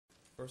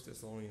1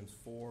 Thessalonians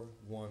 4,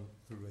 1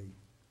 through 8.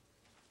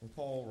 And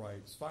Paul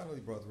writes,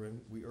 "Finally,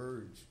 brethren, we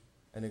urge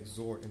and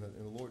exhort in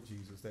the Lord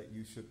Jesus that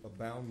you should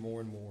abound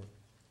more and more,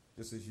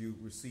 just as you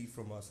receive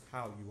from us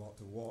how you ought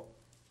to walk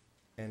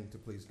and to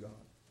please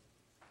God.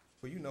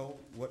 For you know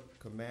what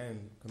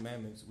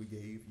commandments we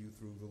gave you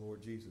through the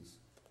Lord Jesus.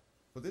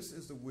 For this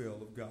is the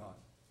will of God,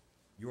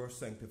 your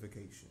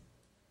sanctification,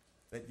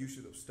 that you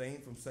should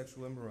abstain from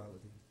sexual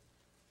immorality,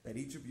 that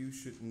each of you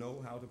should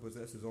know how to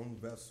possess his own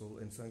vessel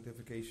in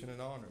sanctification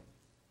and honor,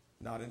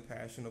 not in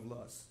passion of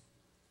lust,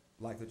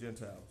 like the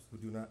Gentiles who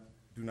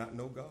do not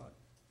know God.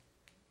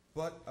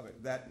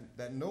 But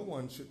that no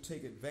one should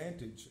take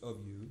advantage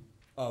of you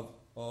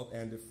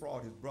and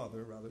defraud his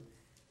brother, rather,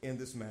 in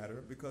this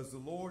matter, because the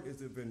Lord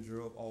is the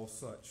avenger of all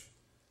such,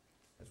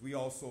 as we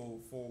also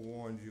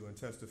forewarned you and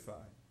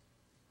testified.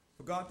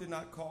 For God did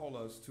not call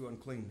us to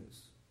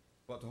uncleanness,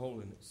 but to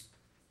holiness.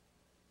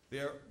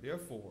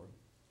 Therefore,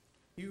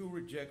 he who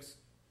rejects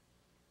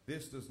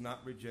this does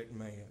not reject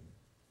man,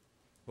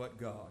 but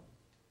God,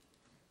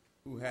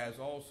 who has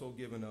also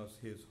given us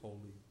his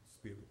Holy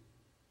Spirit."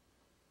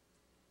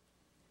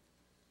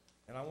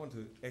 And I want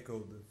to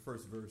echo the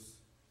first verse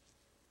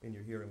in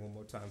your hearing one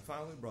more time.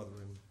 "Finally,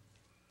 brethren,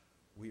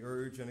 we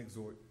urge and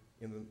exhort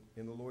in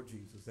the Lord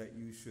Jesus that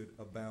you should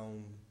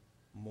abound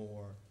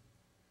more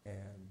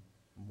and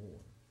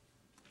more."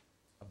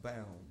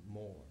 Abound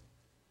more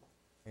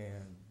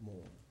and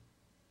more.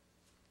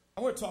 I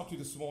want to talk to you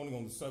this morning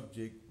on the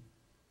subject,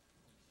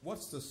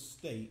 what's the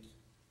state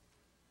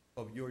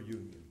of your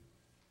union?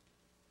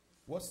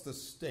 What's the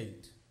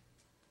state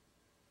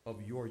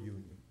of your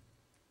union?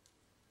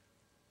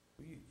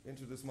 We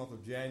enter this month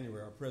of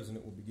January, our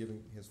president will be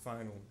giving his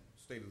final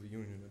State of the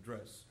Union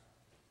address.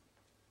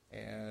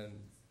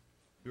 And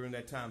during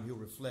that time, he'll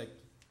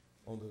reflect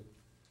on the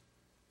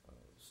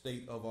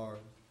state of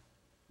our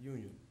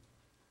union.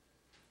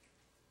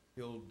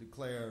 He'll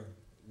declare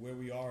where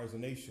we are as a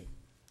nation,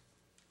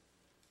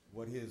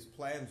 what his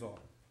plans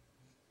are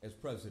as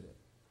president.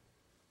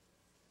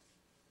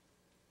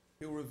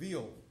 He'll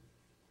reveal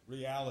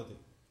reality,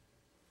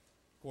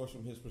 of course,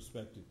 from his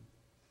perspective.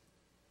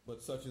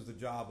 But such is the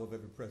job of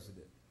every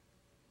president.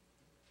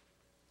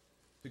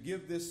 To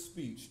give this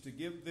speech, to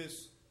give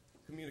this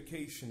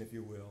communication, if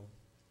you will,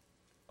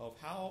 of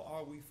how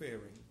are we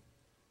faring,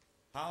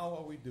 how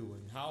are we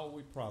doing, how are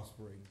we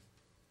prospering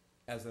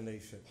as a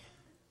nation.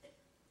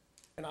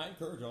 And I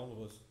encourage all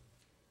of us,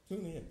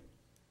 tune in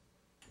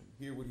and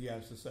hear what he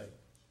has to say.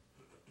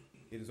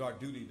 It is our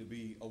duty to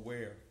be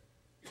aware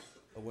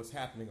of what's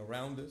happening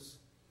around us.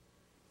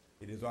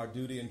 It is our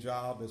duty and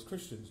job as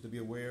Christians to be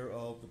aware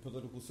of the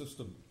political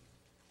system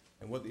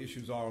and what the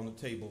issues are on the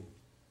table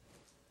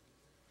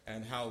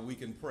and how we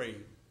can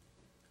pray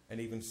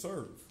and even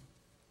serve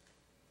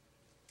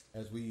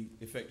as we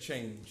effect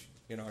change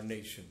in our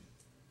nation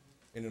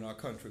and in our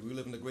country. We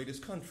live in the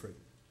greatest country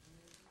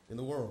in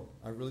the world.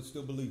 I really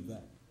still believe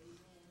that.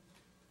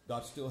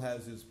 God still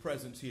has his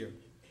presence here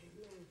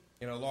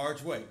in a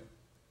large way.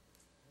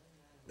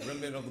 The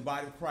remnant of the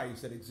body of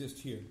Christ that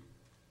exists here,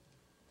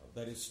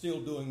 that is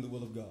still doing the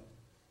will of God.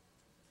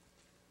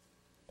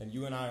 And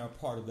you and I are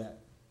part of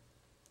that.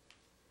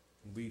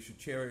 And we should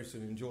cherish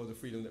and enjoy the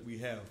freedom that we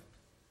have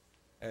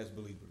as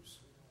believers.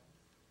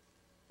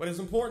 But it's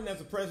important as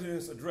the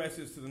president's address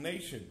is to the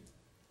nation,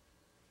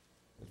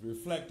 as we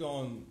reflect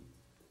on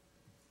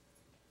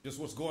just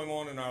what's going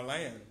on in our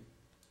land,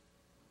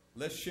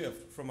 let's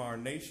shift from our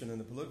nation and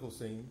the political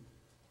scene,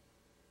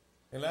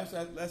 and let's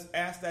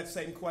ask that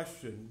same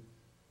question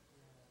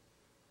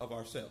of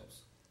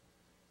ourselves.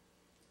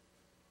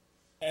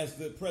 As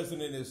the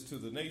president is to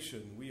the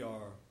nation, we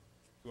are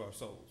to our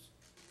souls.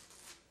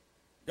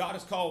 God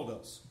has called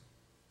us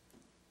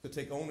to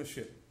take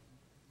ownership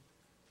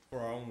for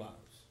our own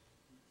lives,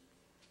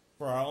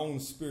 for our own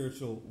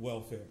spiritual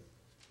welfare,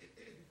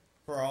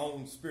 for our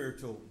own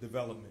spiritual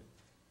development.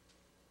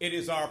 It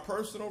is our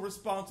personal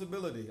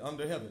responsibility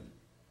under heaven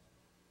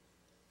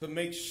to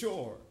make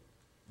sure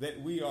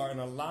that we are in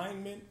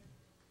alignment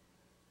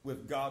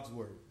with God's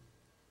word.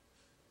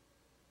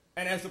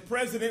 And as the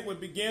president would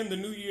begin the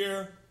new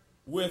year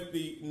with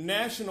the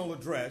national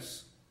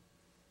address,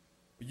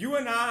 you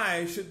and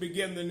I should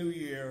begin the new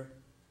year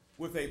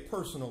with a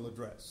personal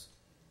address.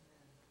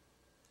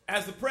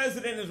 As the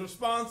president is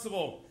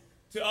responsible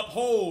to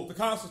uphold the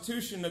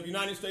Constitution of the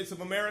United States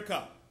of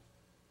America,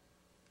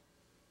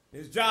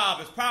 his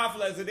job, as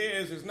powerful as it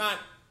is not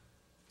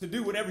to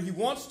do whatever he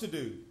wants to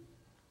do,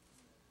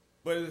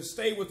 but to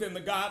stay within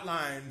the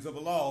guidelines of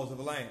the laws of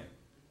the land,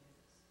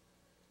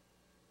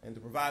 and to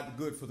provide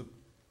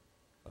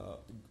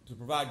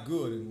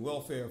good and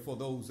welfare for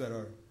those that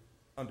are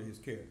under his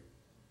care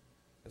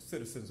as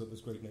citizens of this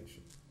great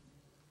nation.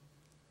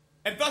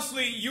 And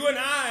thusly, you and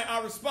I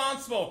are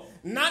responsible,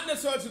 not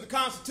necessarily to the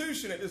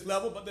Constitution at this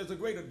level, but there's a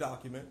greater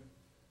document.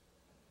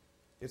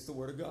 It's the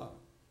Word of God.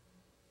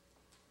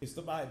 It's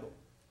the Bible.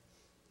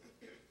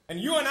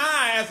 And you and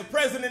I, as the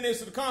president is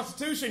to the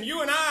Constitution,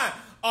 you and I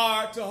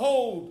are to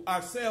hold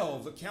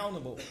ourselves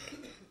accountable,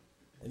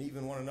 and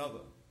even one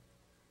another,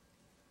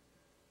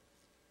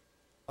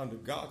 under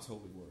God's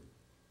holy word,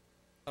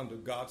 under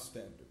God's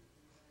standard,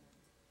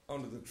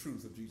 under the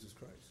truth of Jesus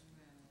Christ.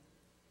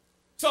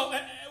 So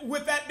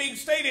with that being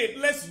stated,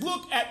 let's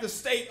look at the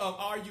state of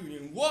our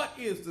union. What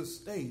is the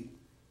state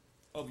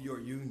of your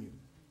union?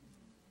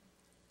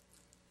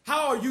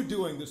 How are you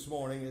doing this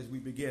morning as we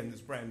begin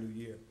this brand new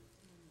year?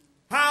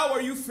 How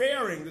are you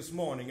faring this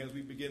morning as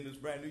we begin this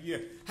brand new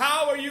year?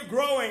 How are you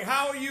growing?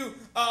 How are you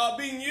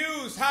being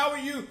used? How are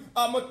you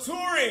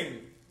maturing?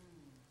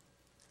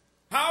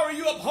 How are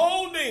you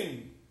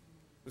upholding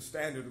the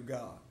standard of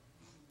God,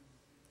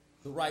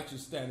 the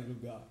righteous standard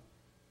of God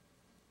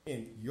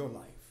in your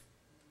life?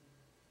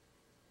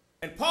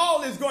 And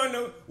Paul is going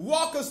to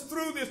walk us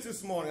through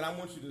this morning. I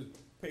want you to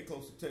pay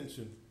close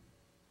attention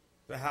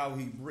to how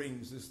he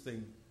brings this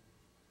thing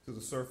to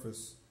the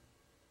surface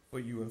for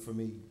you and for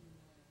me.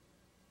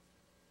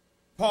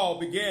 Paul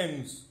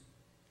begins,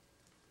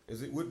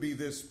 as it would be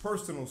this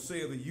personal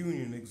say of the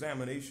union,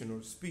 examination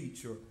or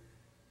speech or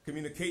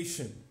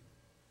communication.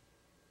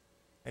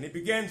 And he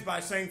begins by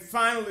saying,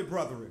 finally,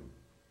 brethren.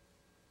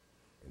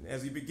 And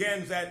as he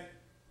begins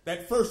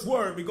that first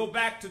word, we go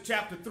back to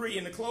chapter 3,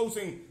 and the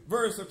closing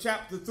verse of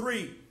chapter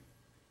 3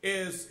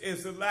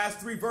 is the last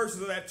three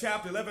verses of that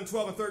chapter, 11,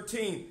 12, and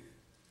 13.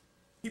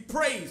 He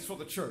prays for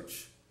the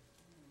church.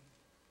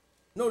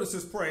 Notice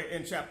his prayer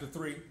in chapter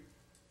 3.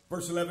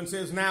 Verse 11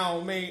 says,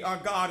 now may our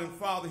God and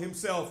Father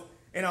himself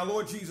and our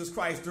Lord Jesus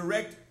Christ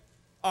direct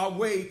our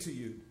way to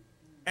you.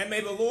 And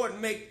may the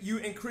Lord make you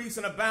increase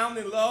and abound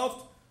in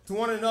love to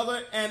one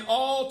another and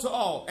all to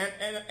all,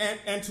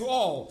 and to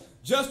all,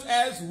 just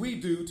as we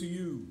do to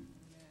you.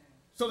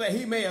 So that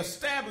he may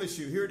establish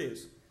you, here it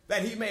is,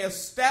 that he may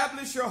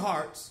establish your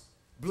hearts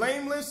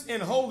blameless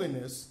in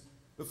holiness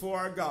before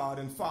our God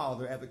and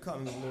Father at the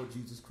coming of the Lord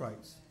Jesus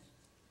Christ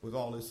with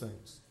all his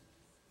saints.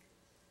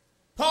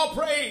 Paul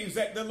prays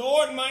that the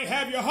Lord might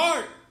have your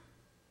heart,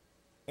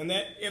 and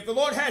that if the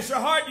Lord has your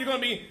heart, you're going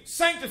to be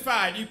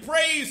sanctified. He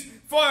prays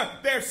for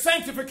their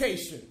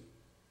sanctification,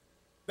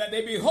 that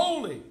they be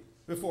holy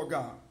before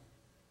God,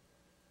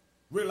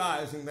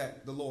 realizing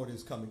that the Lord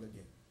is coming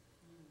again.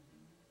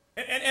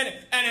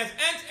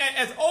 And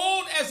as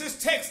old as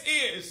this text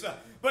is,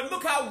 but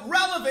look how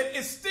relevant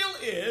it still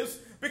is,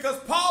 because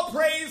Paul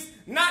prays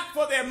not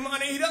for their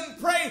money. He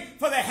doesn't pray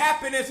for their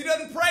happiness. He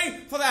doesn't pray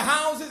for their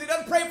houses. He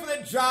doesn't pray for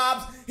their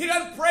jobs. He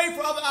doesn't pray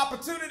for other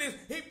opportunities.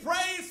 He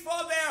prays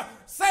for their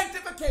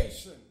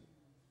sanctification.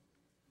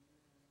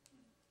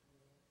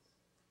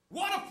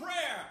 What a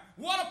prayer.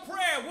 What a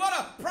prayer. What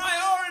a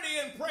priority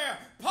in prayer.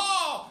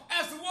 Paul,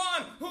 as the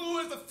one who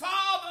is the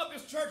father of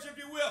this church, if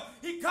you will,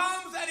 he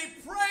comes and he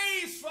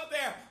prays for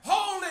their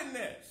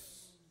holiness.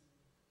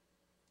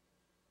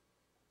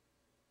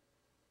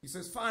 He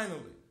says,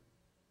 finally,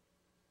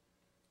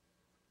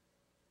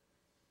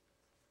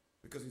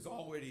 because he's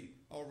already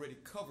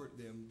covered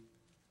them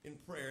in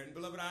prayer. And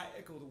beloved, I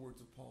echo the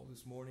words of Paul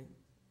this morning.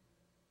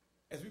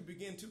 As we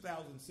begin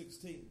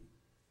 2016,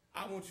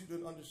 I want you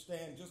to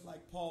understand, just like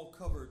Paul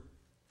covered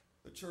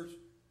the church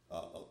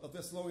of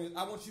Thessalonians,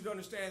 I want you to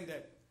understand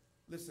that,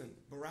 listen,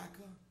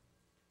 Baraka,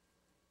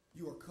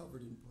 you are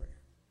covered in prayer.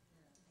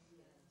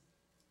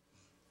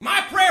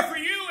 My prayer for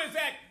you is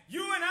that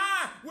you and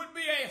I would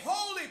be a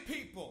holy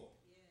people.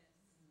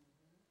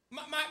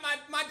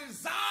 My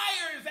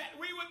desire is that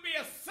we would be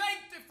a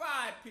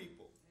sanctified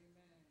people.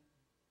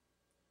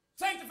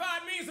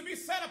 Sanctified means to be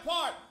set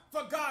apart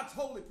for God's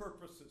holy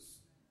purposes.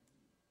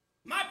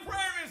 My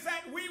prayer is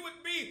that we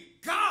would be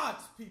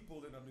God's people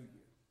in a new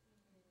year.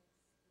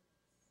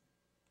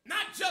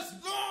 Not just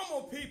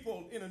normal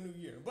people in a new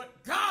year,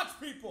 but God's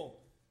people.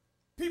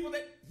 People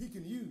that he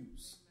can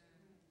use.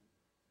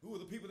 Who are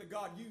the people that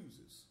God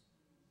uses?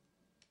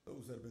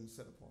 Those that have been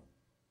set apart.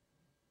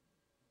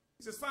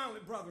 He says, finally,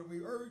 brother,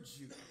 we urge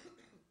you.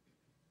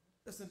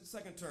 That's the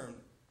second term.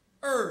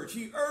 Urge.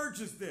 He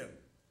urges them.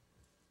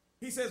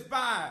 He says,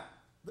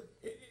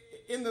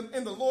 in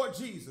the Lord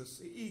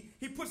Jesus.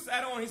 He puts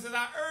that on. He says,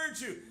 I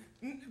urge you.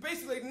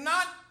 Basically,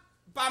 not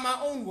by my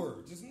own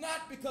words. It's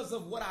not because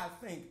of what I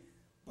think,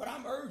 but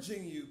I'm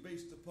urging you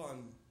based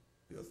upon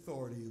the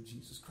authority of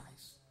Jesus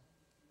Christ.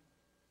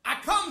 I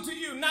come to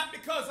you not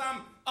because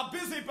I'm a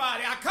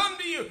busybody. I come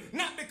to you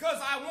not because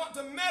I want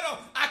to meddle.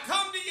 I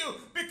come to you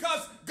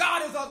because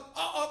God has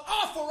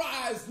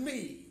authorized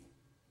me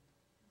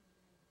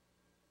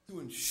to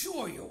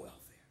ensure your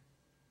welfare,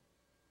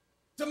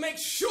 to make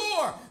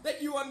sure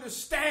that you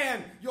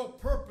understand your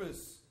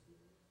purpose.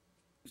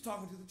 He's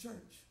talking to the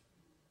church.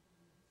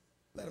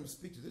 Let him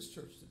speak to this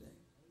church today.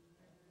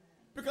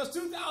 Because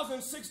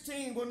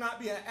 2016 will not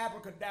be an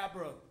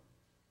abracadabra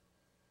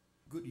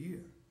good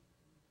year.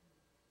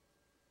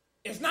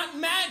 It's not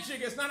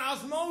magic. It's not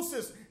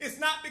osmosis. It's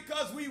not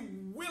because we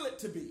will it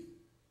to be.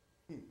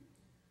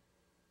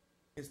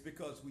 It's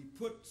because we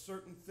put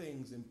certain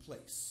things in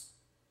place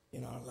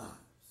in our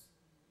lives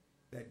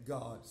that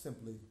God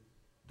simply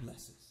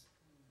blesses.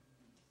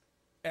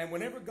 And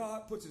whenever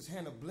God puts his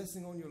hand of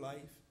blessing on your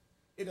life,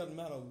 it doesn't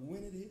matter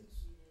when it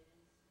is,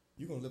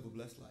 you're going to live a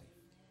blessed life.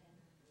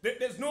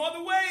 There's no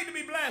other way to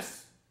be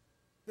blessed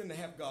than to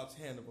have God's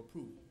hand of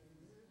approval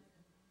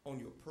on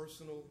your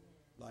personal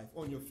life,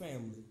 on your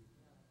family,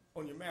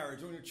 on your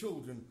marriage, on your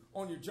children,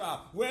 on your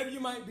job, wherever you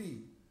might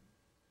be.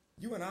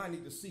 You and I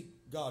need to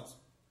seek God's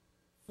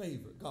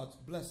favor, God's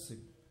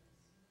blessing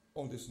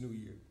on this new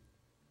year.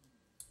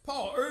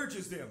 Paul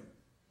urges them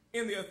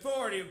in the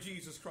authority of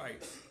Jesus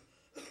Christ.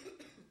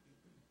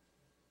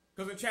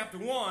 Because in chapter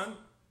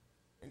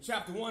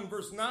 1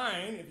 verse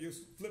 9, if you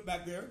flip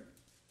back there,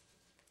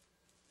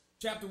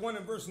 chapter 1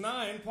 and verse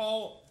 9,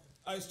 Paul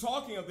is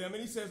talking of them,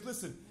 and he says,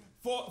 listen,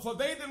 for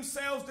they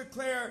themselves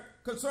declare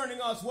concerning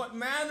us what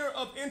manner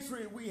of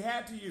entry we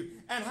had to you,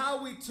 and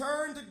how we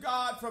turned to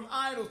God from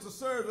idols to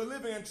serve the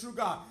living and true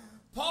God.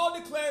 Paul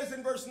declares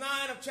in verse 9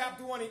 of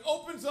chapter 1, he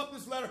opens up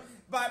this letter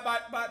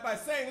by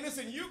saying,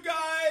 listen, you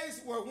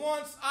guys were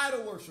once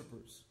idol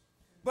worshipers,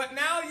 but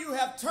now you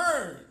have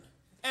turned,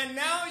 and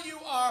now you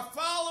are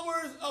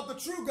followers of the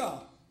true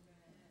God.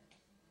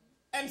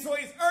 And so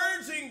he's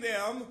urging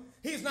them,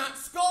 he's not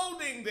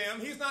scolding them,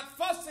 he's not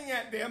fussing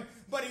at them,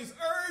 but he's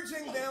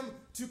urging them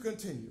to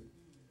continue.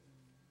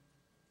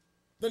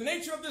 The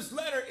nature of this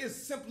letter is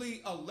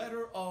simply a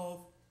letter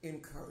of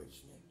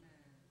encouragement.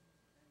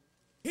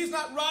 He's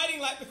not writing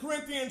like the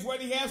Corinthians where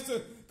he has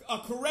to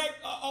correct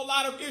a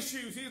lot of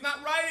issues. He's not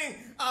writing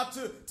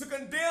to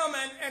condemn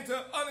and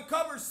to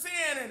uncover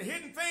sin and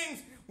hidden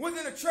things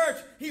within the church.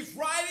 He's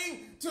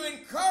writing to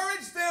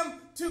encourage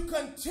them to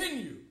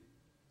continue.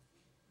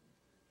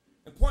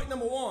 And point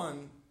number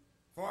one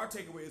for our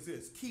takeaway is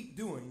this: keep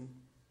doing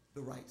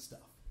the right stuff.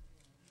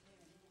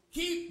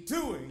 Keep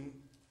doing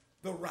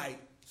the right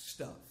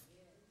stuff.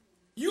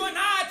 You and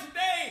I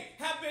today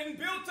have been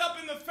built up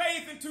in the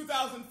faith in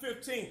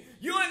 2015.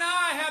 You and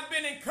I have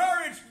been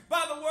encouraged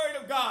by the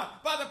Word of God,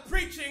 by the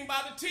preaching,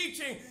 by the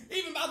teaching,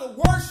 even by the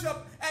worship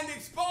and the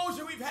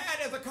exposure we've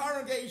had as a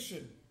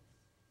congregation.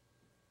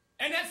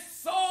 And that's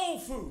soul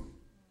food.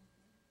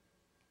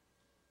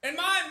 And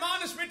my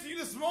admonishment to you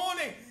this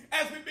morning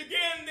as we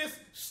begin this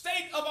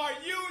state of our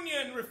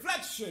union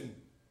reflection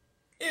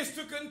is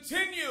to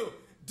continue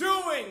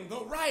doing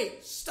the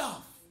right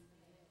stuff.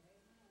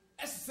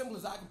 That's as simple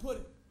as I can put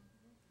it.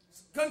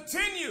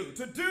 Continue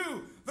to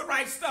do the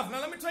right stuff. Now,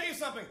 let me tell you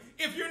something.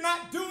 If you're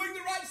not doing the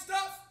right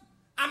stuff,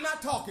 I'm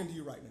not talking to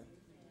you right now.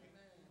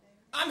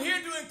 I'm here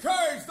to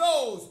encourage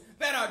those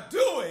that are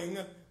doing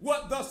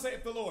what thus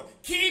saith the Lord.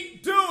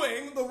 Keep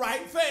doing the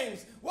right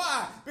things.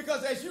 Why?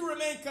 Because as you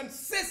remain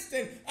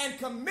consistent and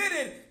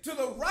committed to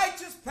the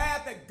righteous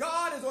path that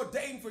God has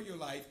ordained for your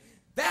life,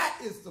 that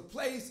is the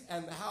place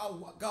and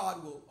how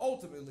God will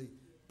ultimately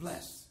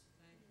bless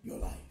your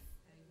life.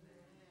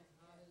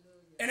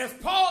 And as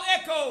Paul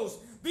echoes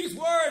these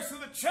words to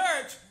the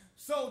church,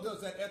 so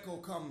does that echo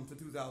come to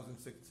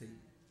 2016.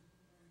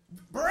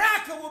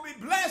 Baraka will be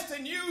blessed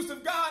and used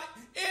of God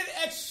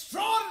in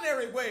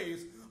extraordinary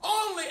ways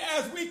only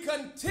as we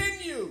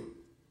continue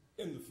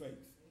in the faith.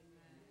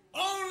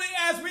 Only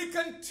as we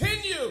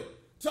continue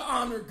to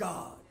honor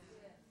God.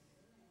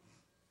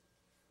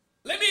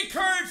 Let me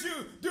encourage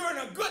you during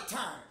a good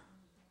time.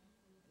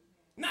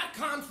 Not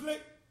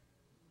conflict,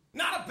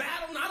 not a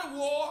battle, not a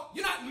war.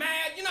 You're not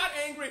mad, you're not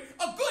angry.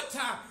 A good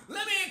time.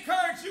 Let me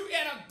encourage you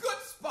at a good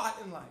spot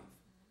in life.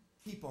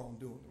 Keep on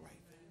doing the right thing.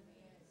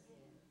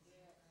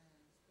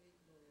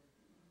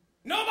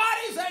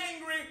 Nobody's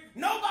angry.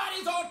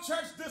 Nobody's on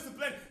church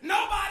discipline.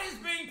 Nobody's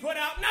being put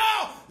out.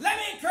 No, let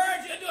me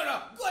encourage you during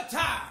a good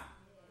time.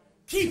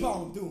 Keep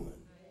on doing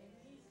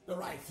the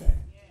right thing.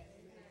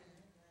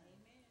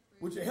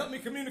 Would you help me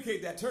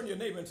communicate that? Turn to your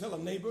neighbor and tell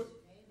them, neighbor,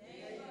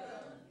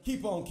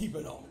 keep on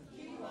keeping on.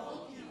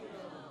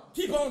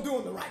 Keep on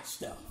doing the right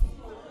stuff.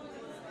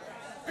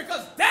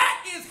 Because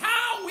that is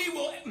how we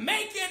will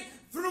make it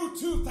through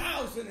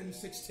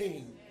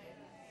 2016.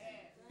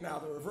 Now,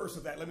 the reverse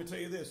of that, let me tell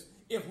you this.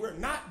 If we're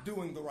not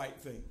doing the right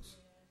things,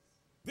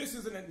 this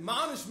is an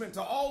admonishment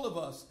to all of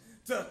us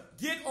to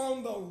get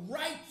on the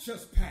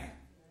righteous path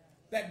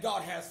that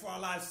God has for our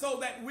lives so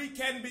that we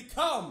can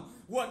become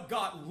what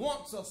God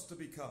wants us to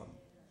become.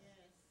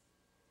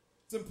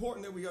 It's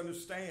important that we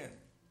understand.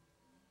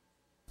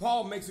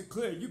 Paul makes it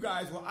clear, you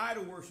guys were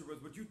idol worshipers,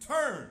 but you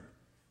turned.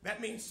 That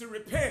means to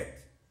repent,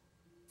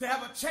 to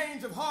have a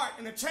change of heart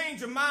and a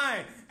change of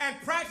mind, and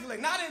practically,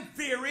 not in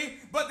theory,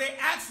 but they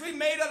actually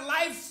made a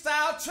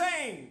lifestyle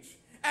change.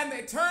 And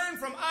they turned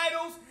from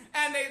idols,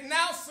 and they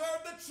now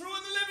serve the true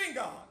and the living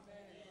God.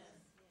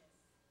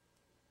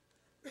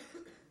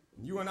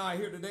 You and I are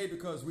here today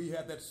because we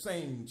have that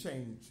same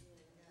change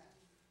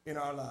in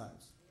our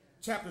lives.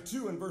 Chapter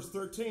 2 and verse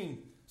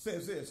 13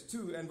 says this,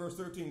 2 and verse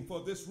 13,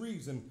 for this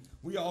reason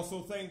we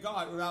also thank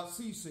God without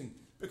ceasing,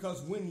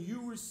 because when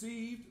you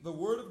received the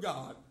word of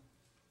God,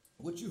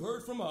 which you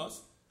heard from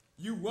us,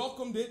 you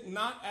welcomed it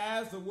not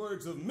as the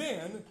words of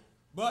men,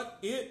 but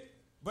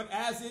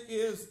as it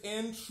is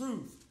in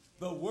truth,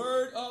 the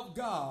word of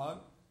God,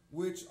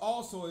 which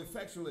also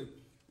effectually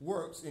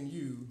works in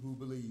you who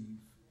believe.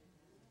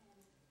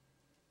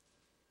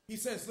 He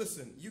says,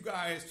 listen, you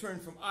guys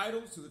turned from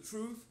idols to the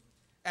truth,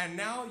 and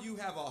now you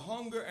have a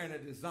hunger and a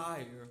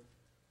desire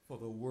for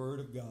the word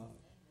of God.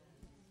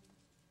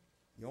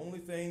 The only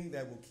thing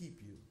that will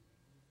keep you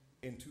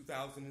in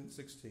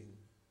 2016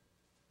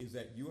 is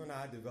that you and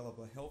I develop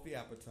a healthy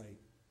appetite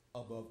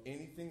above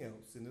anything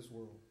else in this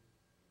world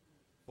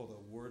for the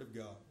Word of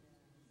God.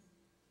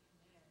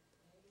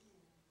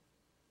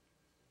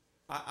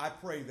 I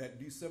pray that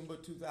December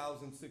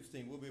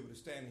 2016 we'll be able to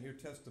stand and hear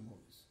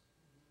testimonies.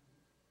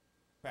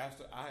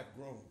 Pastor, I have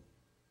grown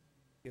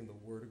in the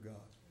Word of God.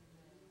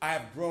 I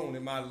have grown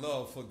in my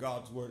love for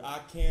God's Word. I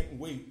can't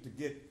wait to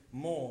get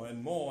more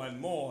and more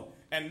and more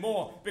and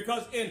more.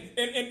 Because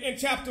in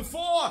chapter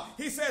 4,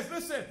 he says,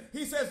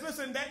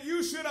 listen, that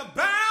you should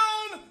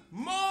abound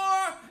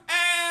more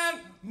and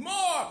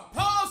more.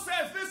 Paul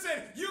says,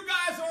 listen, you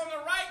guys are on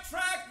the right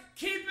track.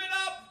 Keep it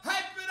up,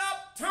 hype it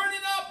up, turn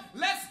it up.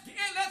 Let's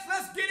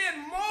get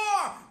in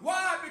more.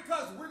 Why?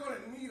 Because we're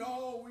going to need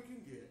all we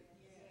can get.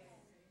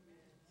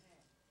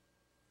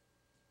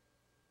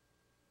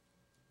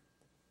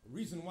 The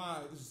reason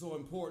why this is so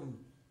important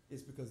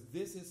is because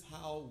this is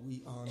how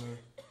we honor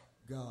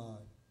God.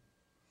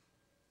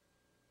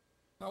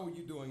 How are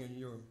you doing in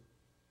your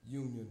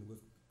union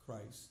with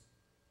Christ?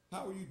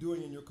 How are you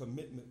doing in your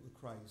commitment with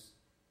Christ?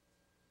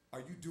 Are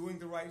you doing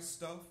the right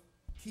stuff?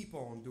 Keep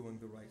on doing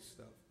the right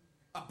stuff.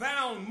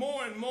 Abound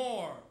more and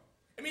more.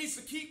 It means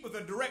to keep with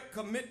a direct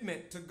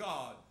commitment to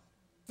God.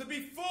 To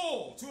be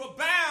full, to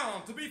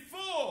abound, to be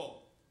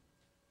full.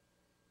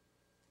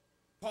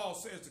 Paul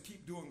says to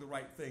keep doing the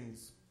right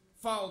things.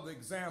 Follow the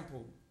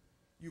example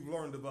you've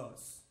learned of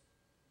us.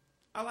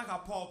 I like how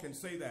Paul can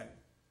say that.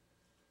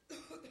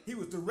 He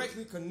was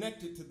directly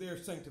connected to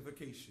their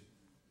sanctification.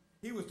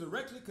 He was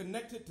directly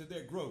connected to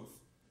their growth.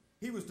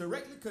 He was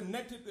directly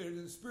connected to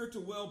their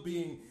spiritual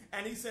well-being.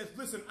 And he says,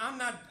 listen, I'm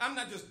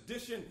not just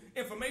dishing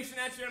information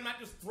at you. I'm not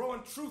just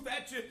throwing truth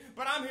at you.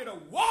 But I'm here to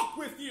walk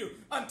with you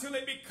until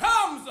it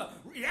becomes a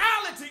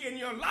reality in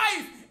your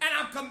life. And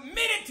I'm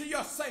committed to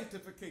your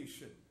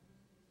sanctification.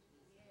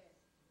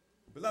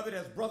 Beloved,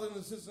 as brothers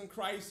and sisters in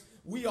Christ,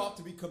 we ought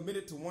to be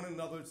committed to one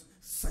another's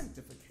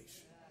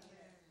sanctification.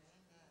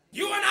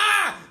 You and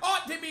I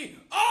ought to be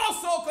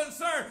also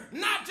concerned,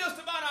 not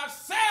just about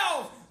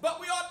ourselves,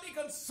 but we ought to be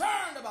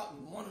concerned about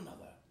one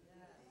another.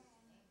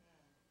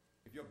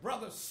 If your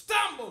brother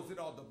stumbles, it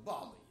ought to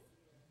bother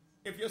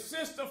you. If your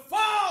sister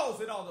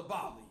falls, it ought to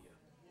bother you.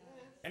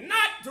 And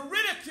not to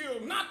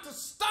ridicule, not to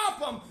stomp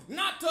them,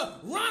 not to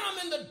run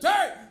them in the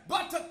dirt,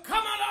 but to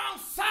come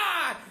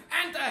alongside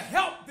and to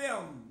help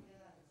them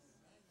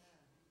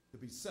to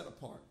be set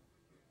apart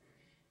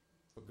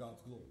for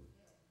God's glory.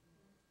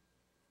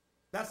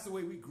 That's the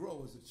way we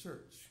grow as a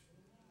church.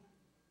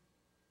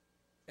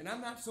 And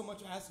I'm not so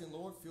much asking,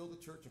 Lord, fill the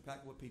church and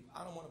pack it with people.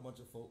 I don't want a bunch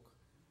of folk.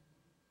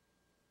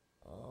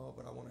 Oh,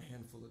 but I want a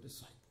handful of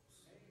disciples.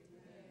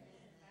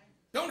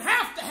 Don't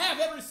have to have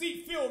every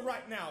seat filled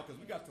right now because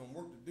we got some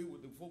work to do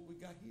with the folk we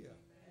got here.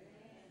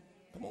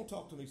 Come on,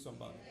 talk to me,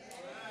 somebody.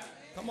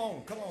 Come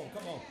on.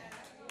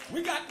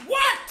 We got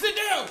work to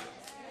do.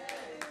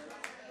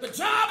 The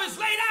job is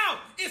laid out.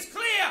 It's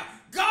clear.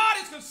 God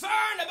is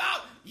concerned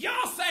about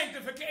your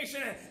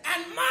sanctification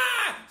and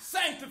my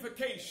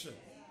sanctification.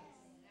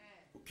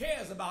 Who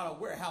cares about a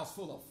warehouse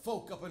full of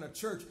folk up in a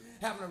church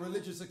having a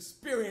religious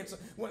experience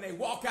when they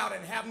walk out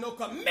and have no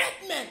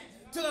commitment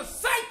to the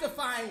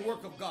sanctifying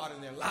work of God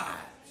in their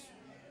lives?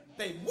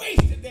 They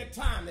wasted their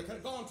time. They could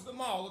have gone to the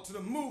mall or to the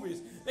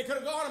movies. They could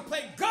have gone and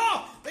played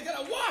golf. They could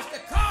have washed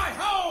their car at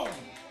home.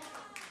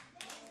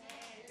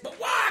 But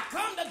why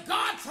come to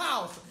God's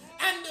house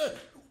and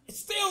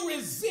still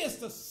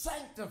resist the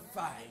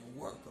sanctifying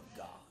work of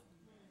God?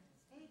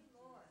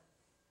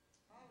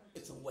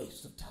 It's a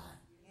waste of time.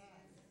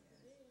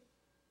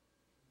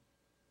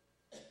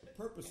 The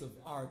purpose of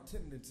our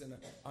attendance and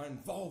our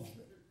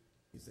involvement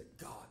is that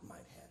God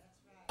might have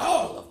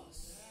all of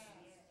us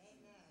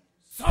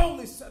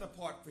solely set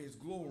apart for his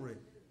glory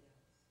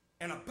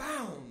and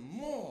abound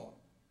more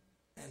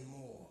and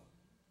more.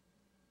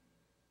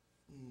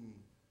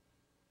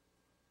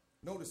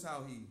 Notice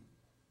how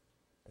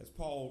as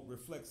Paul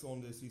reflects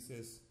on this, he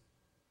says,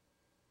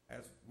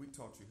 as we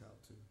taught you how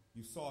to.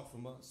 You saw it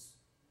from us.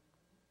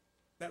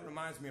 That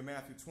reminds me of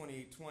Matthew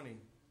 28:20.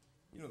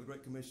 You know the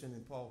Great Commission,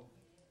 and Paul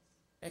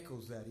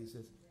echoes that. He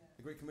says,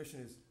 the Great Commission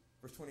is,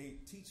 verse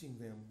 28, teaching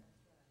them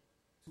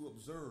to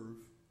observe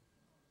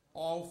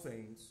all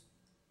things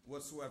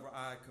whatsoever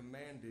I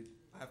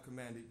have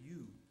commanded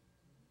you.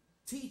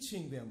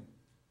 Teaching them.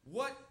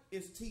 What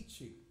is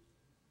teaching?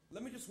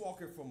 Let me just walk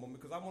here for a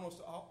moment because I want us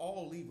to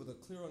all leave with a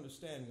clear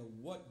understanding of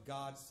what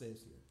God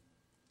says here.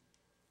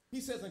 He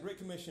says in the Great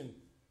Commission,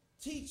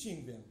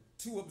 teaching them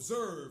to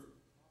observe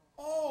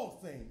all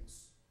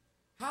things.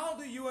 How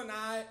do you and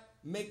I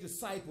make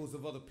disciples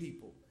of other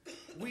people?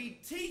 We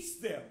teach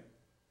them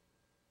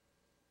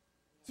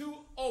to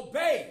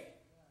obey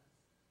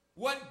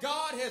what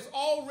God has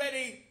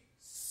already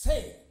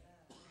said.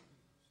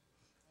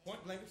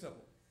 Point blank and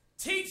simple.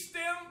 Teach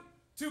them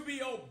to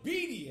be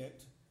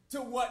obedient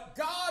to what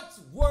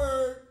God's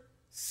word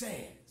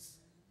says.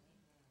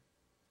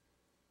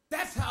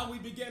 That's how we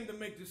begin to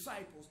make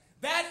disciples.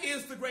 That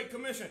is the Great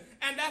Commission.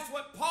 And that's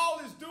what Paul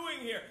is doing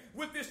here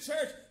with this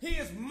church. He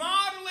is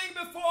modeling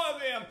before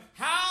them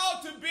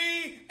how to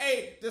be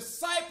a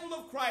disciple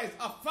of Christ,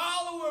 a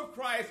follower of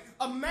Christ,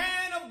 a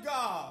man of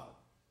God,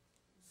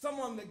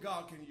 someone that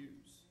God can use.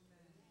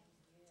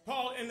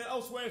 Paul in the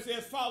elsewhere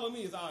says, follow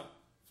me as I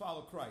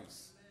follow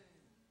Christ.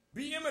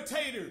 Be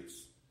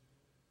imitators.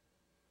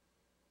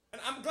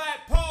 And I'm glad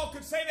Paul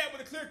could say that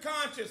with a clear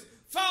conscience.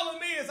 Follow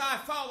me as I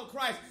follow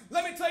Christ.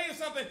 Let me tell you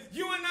something.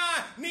 You and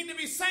I need to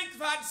be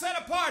sanctified, set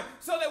apart,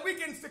 so that we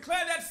can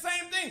declare that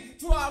same thing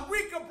to our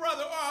weaker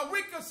brother or our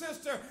weaker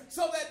sister,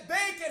 so that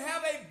they can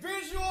have a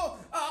visual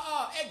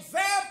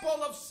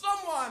example of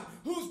someone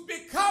who's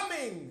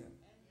becoming.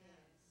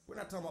 We're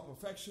not talking about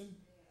perfection,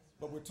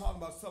 but we're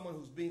talking about someone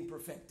who's being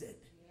perfected.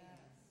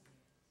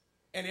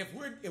 And if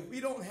we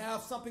don't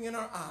have something in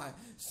our eye,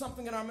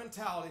 something in our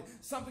mentality,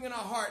 something in our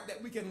heart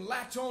that we can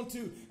latch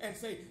onto and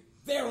say,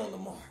 they're on the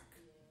mark.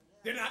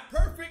 They're not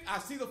perfect. I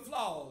see the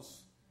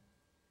flaws,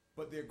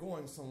 but they're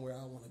going somewhere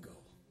I want to go.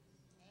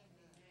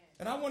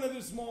 And I wonder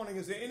this morning,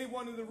 is there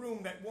anyone in the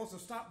room that wants to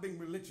stop being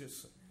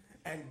religious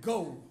and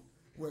go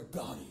where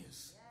God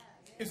is?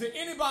 Is there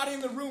anybody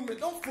in the room that,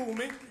 don't fool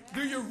me,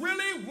 do you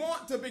really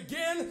want to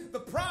begin the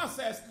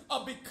process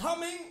of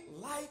becoming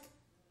like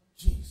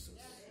Jesus?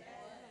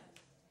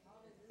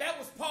 That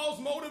was Paul's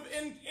motive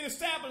in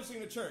establishing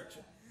the church.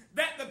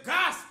 That the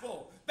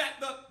gospel,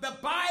 that the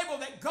Bible,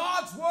 that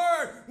God's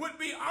word would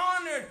be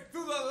honored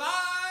through the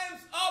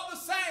lives of the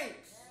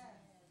saints.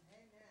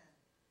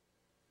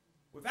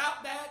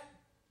 Without that,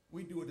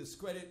 we do a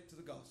discredit to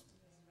the gospel.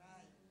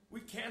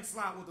 We cancel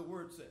out what the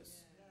word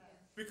says,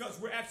 because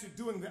we're actually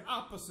doing the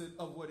opposite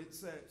of what it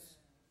says.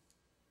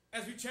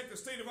 As we check the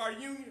state of our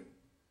union,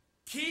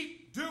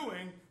 keep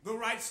doing the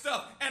right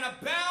stuff and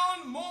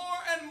abound more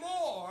and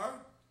more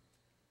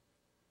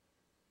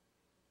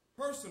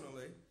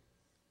personally.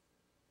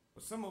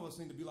 But some of us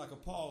need to be like a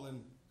Paul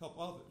and help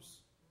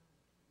others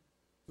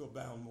to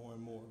abound more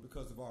and more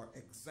because of our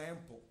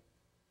example.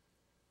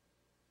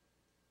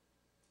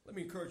 Let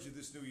me encourage you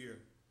this new year,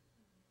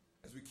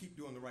 as we keep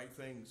doing the right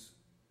things,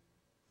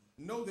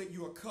 know that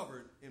you are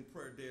covered in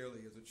prayer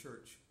daily as a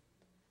church.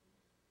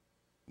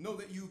 Know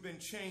that you've been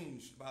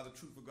changed by the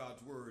truth of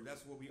God's word.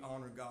 That's what we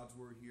honor God's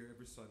word here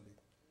every Sunday.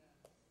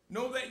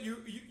 Know that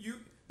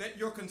that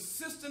your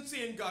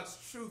consistency in God's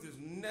truth is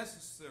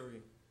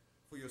necessary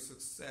for your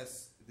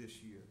success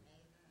this year.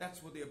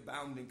 That's where the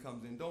abounding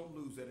comes in. Don't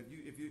lose that.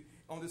 If you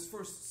on this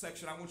first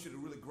section, I want you to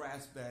really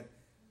grasp that.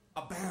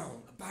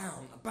 Abound,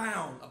 abound,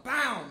 abound,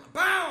 abound,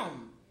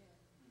 abound.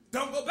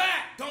 Don't go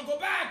back. Don't go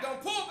back.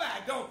 Don't pull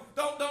back. Don't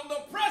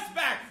press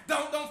back.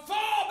 Don't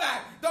fall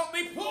back. Don't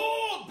be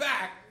pulled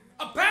back.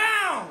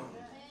 Abound.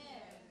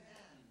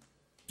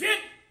 Get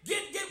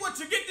what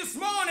you get this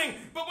morning,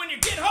 but when you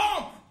get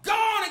home, go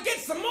on and get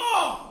some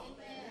more.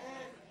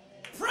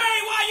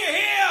 Pray while you're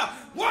here.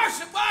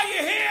 Worship while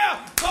you're here.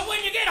 But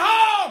when you get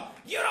home,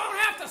 you don't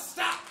have to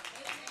stop.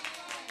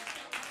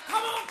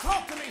 Come on,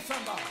 talk to me,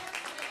 somebody.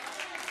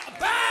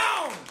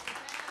 Abound.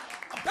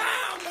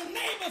 Abound. Your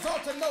neighbors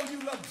ought to know you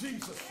love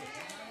Jesus.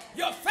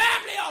 Your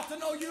family ought to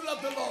know you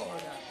love the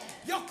Lord.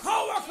 Your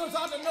co-workers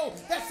ought to know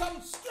there's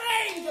something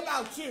strange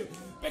about you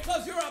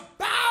because you're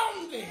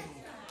abounding.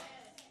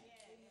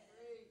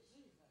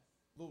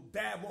 A little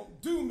dab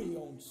won't do me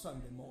on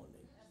Sunday morning.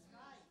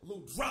 A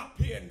little drop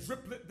here and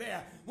driplet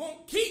there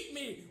won't keep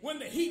me when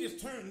the heat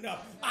is turned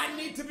up. I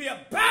need to be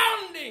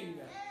abounding.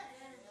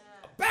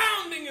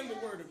 Abounding in the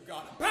word of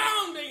God.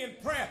 Abounding in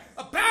prayer.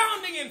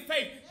 Abounding in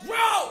faith.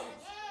 Grow.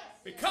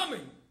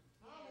 Becoming.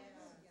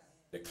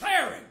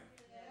 Declaring.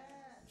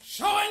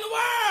 Showing the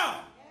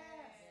world.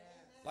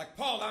 Like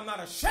Paul, I'm not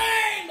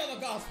ashamed of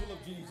the gospel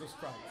of Jesus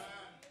Christ.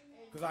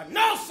 Because I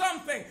know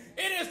something.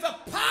 It is the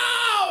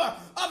power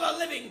of the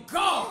living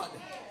God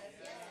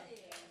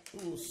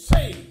who will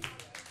save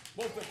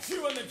both the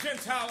Jew and the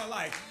Gentile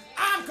alike.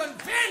 I'm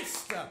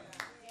convinced,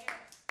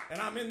 and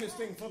I'm in this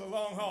thing for the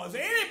long haul. Is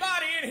there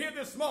anybody in here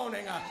this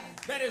morning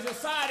that has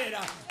decided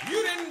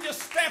you didn't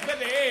just step at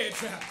the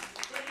edge,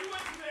 but you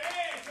went to the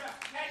edge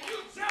and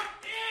you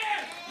jumped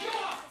in? You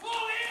are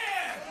full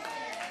in.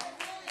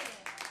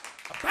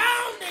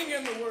 Abounding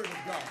in the word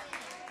of God.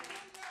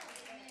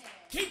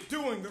 Keep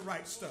doing the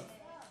right stuff.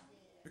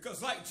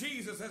 Because like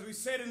Jesus, as we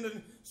said in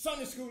the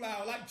Sunday school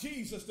hour, like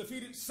Jesus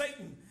defeated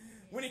Satan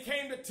when he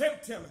came to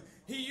tempt him,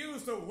 he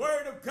used the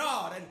word of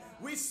God. And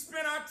we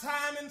spent our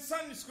time in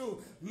Sunday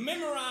school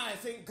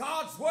memorizing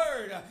God's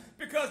word,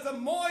 because the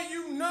more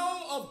you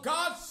know of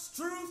God's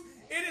truth,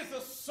 it is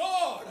a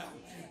sword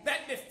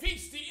that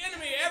defeats the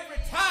enemy every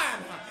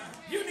time.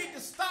 You need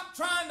to stop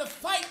trying to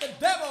fight the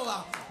devil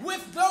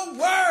with no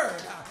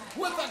word,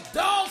 with a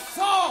dull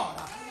sword,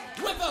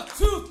 with a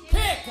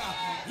toothpick.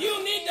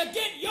 You need to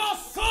get your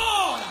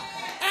sword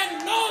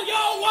and know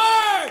your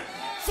word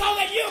so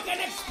that you can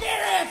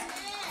experience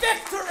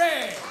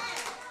victory.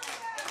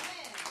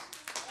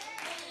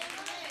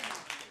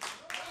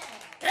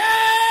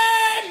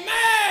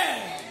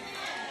 Amen.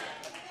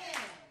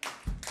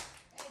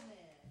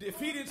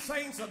 Defeated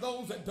saints are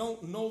those that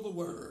don't know the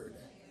word.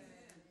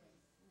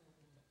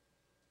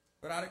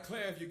 I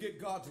declare, if you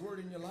get God's word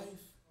in your life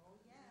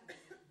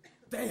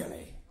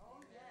daily,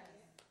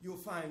 you'll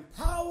find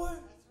power.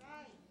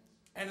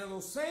 And in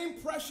those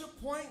same pressure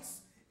points,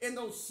 in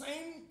those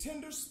same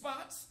tender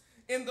spots,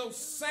 in those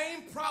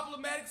same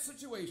problematic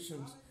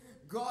situations,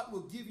 God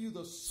will give you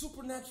the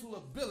supernatural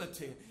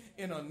ability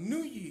in a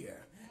new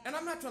year. And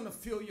I'm not trying to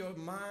fill your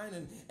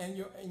mind and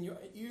your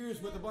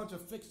ears with a bunch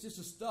of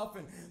fictitious stuff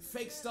and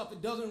fake stuff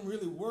that doesn't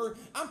really work.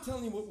 I'm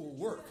telling you what will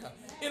work.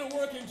 It'll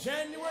work in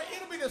January.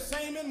 It'll be the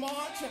same in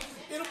March.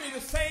 It'll be the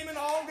same in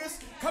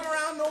August. Come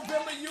around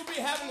November, you'll be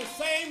having the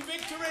same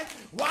victory.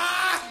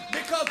 Why?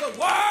 Because the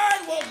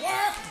word will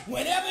work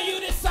whenever you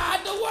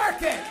decide to work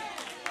it.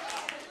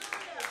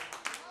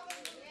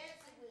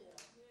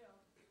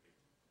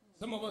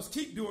 Some of us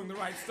keep doing the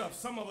right stuff.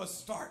 Some of us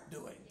start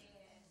doing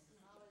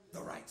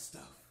the right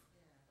stuff.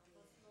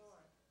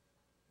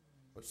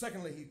 But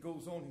secondly, he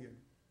goes on here.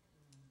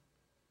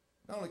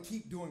 Not only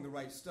keep doing the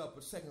right stuff,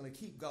 but secondly,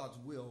 keep God's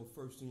will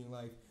first in your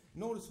life.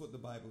 Notice what the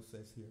Bible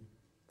says here.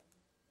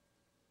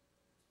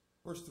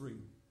 Verse 3.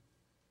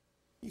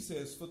 He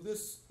says, for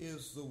this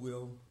is the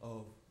will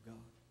of God.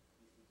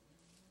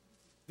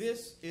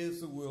 This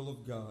is the will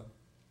of God.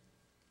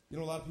 You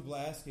know, a lot of people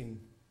are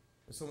asking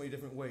in so many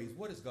different ways,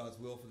 what is God's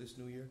will for this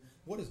new year?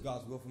 What is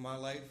God's will for my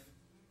life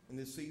in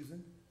this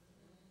season?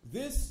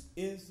 This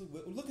is the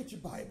will. Look at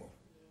your Bible.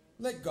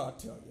 Let God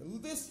tell you.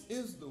 This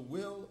is the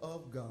will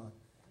of God.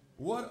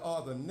 What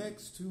are the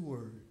next two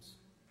words?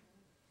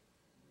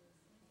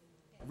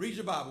 Read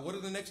your Bible. What are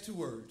the next two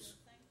words?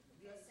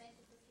 Your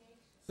sanctification.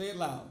 Say it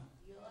loud.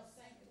 Your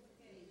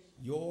sanctification.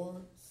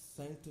 Your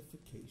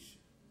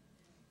sanctification.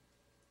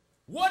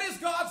 What is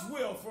God's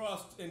will for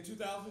us in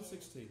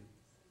 2016?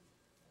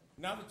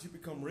 Not that you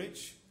become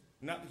rich,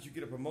 not that you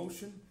get a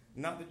promotion,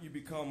 not that you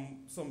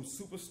become some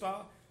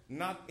superstar,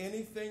 not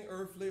anything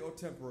earthly or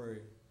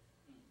temporary.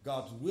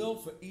 God's will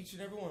for each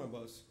and every one of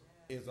us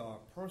is our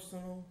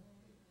personal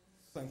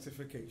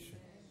sanctification.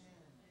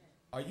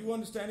 Are you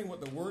understanding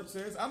what the word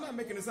says? I'm not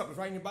making this up. It's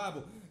right in your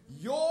Bible.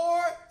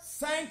 Your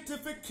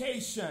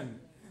sanctification.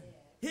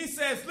 He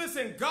says,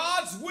 listen,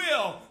 God's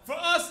will for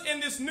us in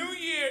this new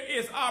year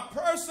is our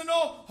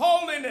personal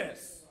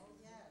holiness.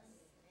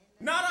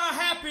 Not our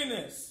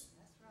happiness.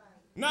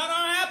 Not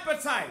our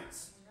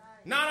appetites.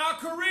 Not our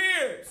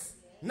careers.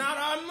 Not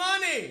our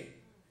money.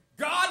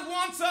 God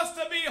wants us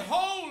to be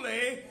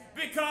holy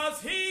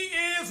because he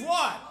is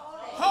what?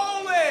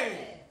 Holy.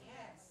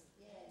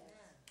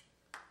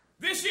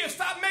 This year,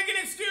 stop making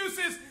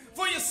excuses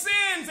for your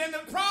sins and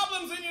the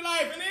problems in your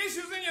life and the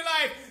issues in your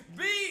life.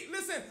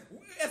 Listen,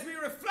 as we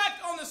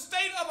reflect on the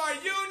state of our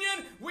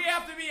union, we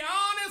have to be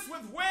honest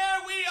with where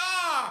we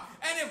are.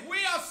 And if we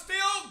are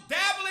still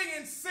dabbling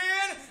in sin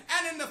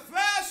and in the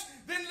flesh,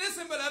 then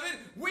listen, beloved,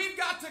 we've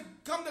got to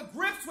come to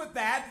grips with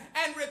that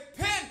and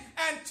repent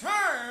and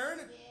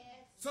turn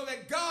so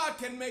that God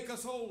can make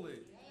us holy.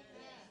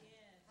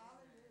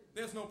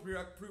 There's no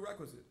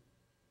prerequisite.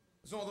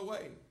 There's no other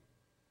way.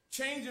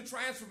 Change and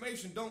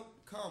transformation don't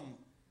come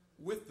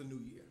with the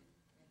new year,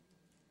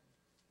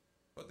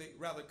 but they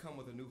rather come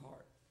with a new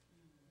heart.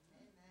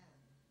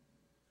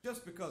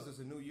 Just because it's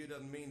a new year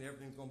doesn't mean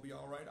everything's going to be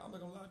all right. I'm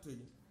not going to lie to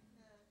you.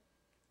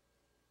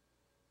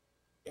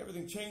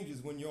 Everything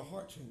changes when your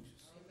heart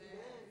changes.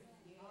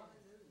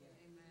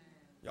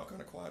 Y'all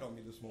kind of quiet on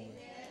me this morning.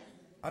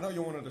 I know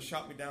you wanted to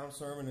shout me down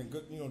sermon and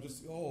good,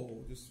 just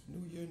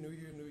new year, new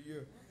year, new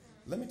year.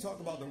 Let me talk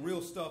about the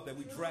real stuff that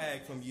we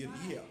drag from year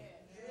to year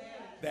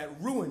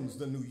that ruins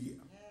the new year.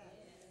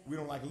 We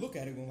don't like to look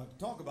at it, we don't like to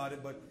talk about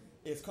it, but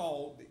it's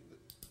called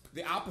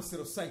the opposite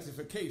of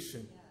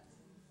sanctification.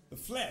 The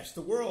flesh,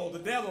 the world, the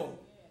devil,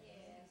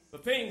 the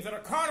things that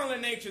are carnal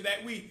in nature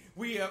that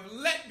we have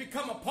let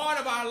become a part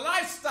of our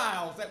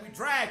lifestyles that we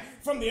drag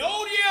from the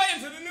old year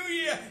into the new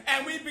year,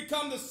 and we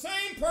become the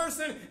same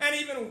person and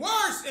even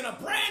worse in a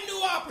brand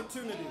new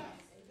opportunity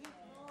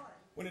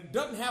when it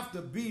doesn't have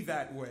to be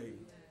that way.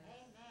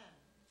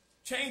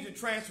 Change and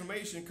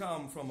transformation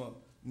come from a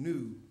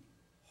new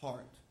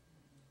heart.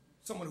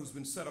 Someone who's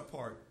been set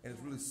apart and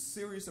is really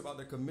serious about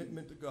their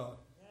commitment to God.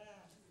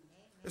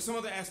 There's some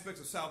other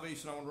aspects of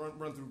salvation I want to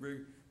run through very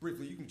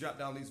briefly. You can jot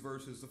down these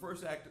verses. The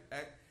first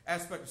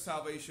aspect of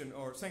salvation,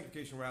 or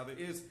sanctification rather,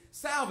 is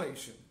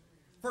salvation.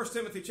 1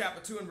 Timothy chapter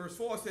 2 and verse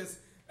 4 says,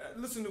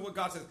 listen to what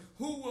God says,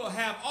 who will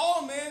have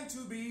all men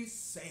to be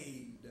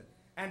saved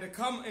and to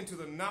come into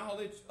the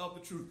knowledge of the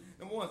truth.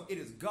 Number one, it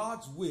is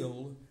God's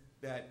will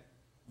that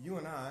you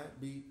and I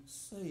be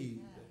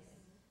saved.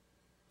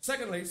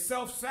 Secondly,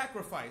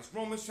 self-sacrifice.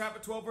 Romans chapter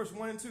 12, verse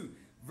 1 and 2.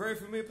 Very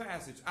familiar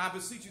passage. I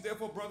beseech you,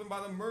 therefore, brethren,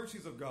 by the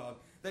mercies of God,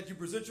 that you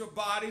present your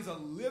bodies a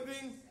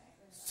living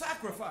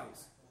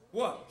sacrifice.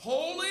 What?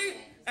 Holy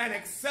and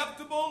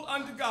acceptable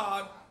unto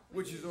God,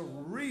 which is a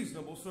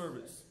reasonable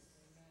service.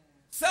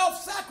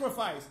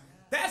 Self-sacrifice.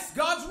 That's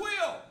God's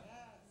will.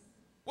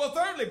 Well,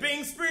 thirdly,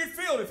 being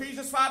spirit-filled.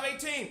 Ephesians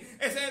 5:18.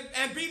 It says,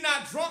 and be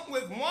not drunk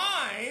with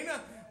wine,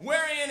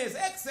 wherein is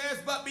excess,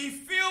 but be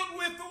filled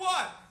with the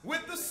what?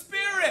 With the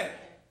Spirit.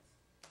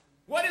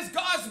 What is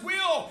God's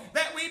will?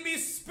 That we be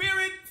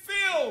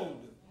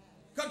Spirit-filled.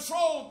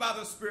 controlled by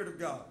the Spirit of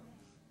God.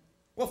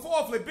 Well,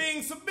 fourthly,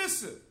 being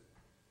submissive.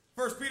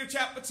 1 Peter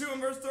chapter 2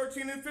 and verse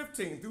 13 and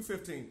 15 through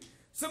 15.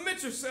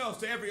 Submit yourselves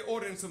to every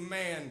ordinance of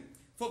man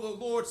for the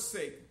Lord's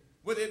sake,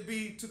 whether it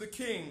be to the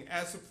king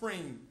as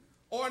supreme,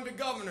 or unto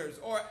governors,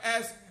 or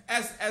as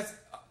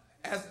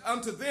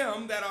unto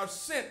them that are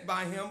sent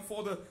by him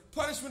for the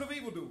punishment of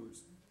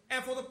evildoers,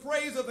 and for the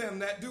praise of them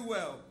that do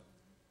well.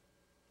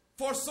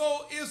 For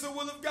so is the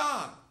will of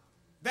God,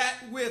 that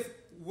with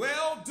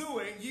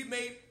well-doing ye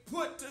may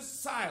put to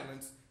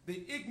silence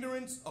the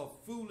ignorance of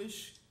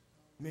foolish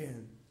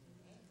men.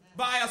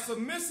 By a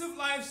submissive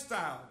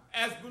lifestyle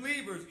as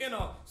believers in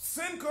a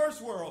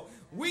sin-cursed world,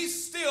 we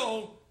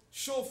still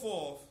show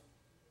forth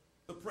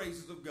the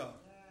praises of God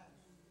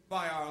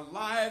by our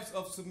lives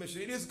of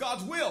submission. It is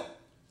God's will.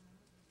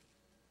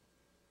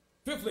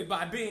 Fifthly,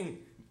 by being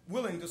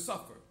willing to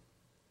suffer.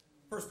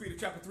 1 Peter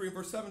chapter 3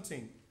 verse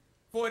 17.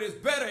 For it is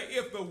better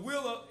if the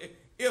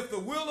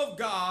will of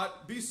God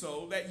be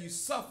so that you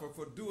suffer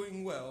for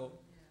doing well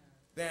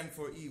than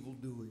for evil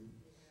doing.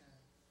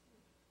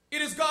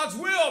 It is God's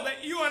will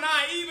that you and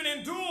I even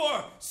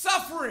endure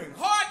suffering,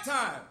 hard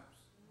times.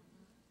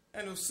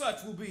 And if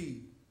such will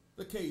be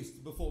the case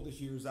before this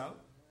year is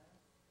out.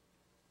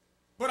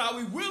 But are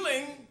we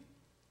willing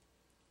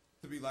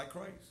to be like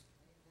Christ?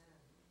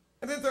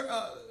 And then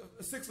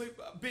sixthly,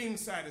 being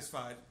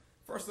satisfied.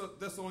 1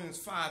 Thessalonians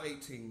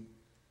 5:18.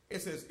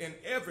 It says, in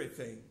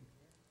everything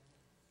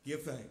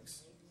give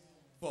thanks.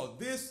 For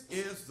this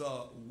is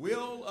the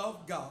will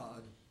of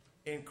God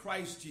in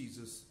Christ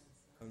Jesus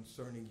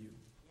concerning you.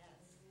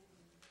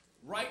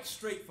 Right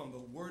straight from the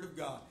Word of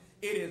God.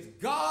 It is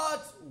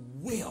God's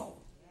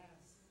will.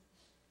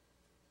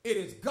 It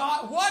is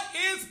God. What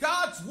is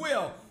God's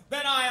will?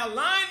 That I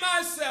align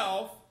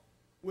myself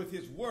with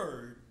His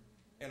Word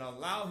and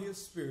allow His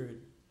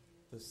Spirit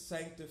to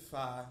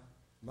sanctify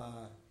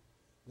my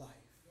life.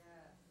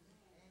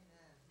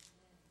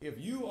 If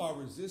you are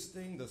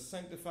resisting the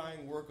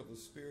sanctifying work of the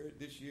Spirit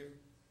this year,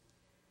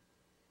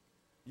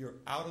 you're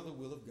out of the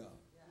will of God.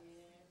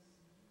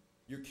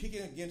 You're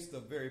kicking against the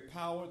very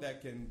power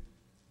that can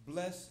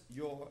bless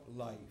your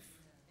life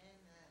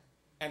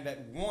and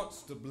that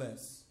wants to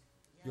bless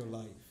your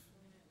life.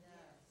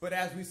 But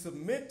as we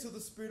submit to the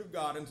Spirit of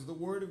God and to the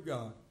Word of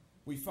God,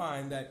 we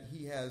find that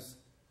He has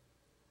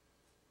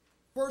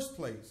first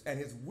place and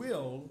His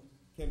will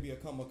can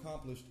become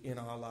accomplished in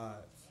our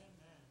lives.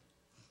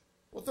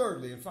 Well,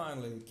 thirdly and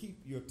finally,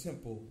 keep your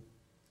temple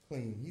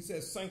clean. He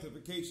says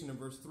sanctification in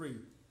verse 3.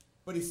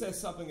 But he says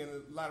something in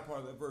the latter part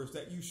of that verse,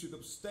 that you should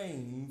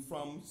abstain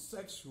from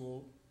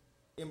sexual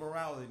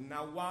immorality.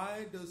 Now,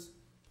 why does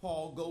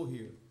Paul go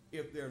here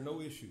if there are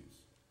no issues?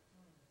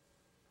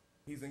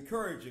 He's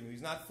encouraging.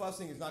 He's not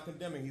fussing. He's not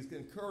condemning. He's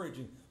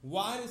encouraging.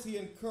 Why does he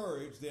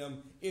encourage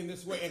them in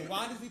this way? And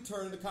why does he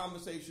turn the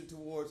conversation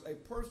towards a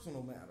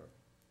personal matter?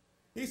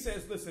 He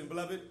says, listen,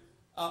 beloved,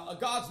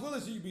 God's will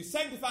is you be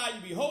sanctified,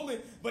 you be holy.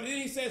 But then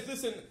he says,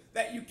 listen,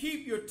 that you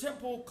keep your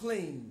temple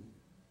clean.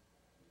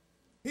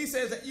 He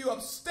says that you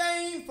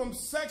abstain from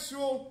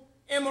sexual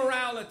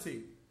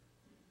immorality.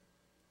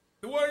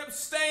 The word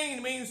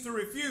abstain means to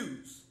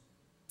refuse,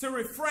 to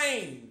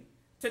refrain,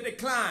 to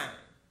decline.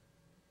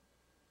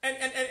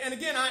 And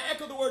again, I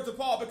echo the words of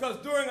Paul, because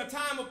during a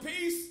time of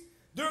peace,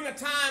 during a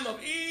time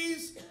of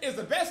ease, is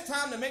the best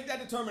time to make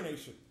that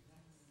determination.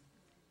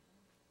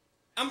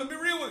 I'm going to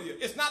be real with you.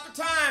 It's not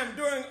the time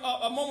during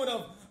a moment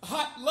of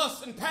hot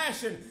lust and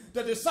passion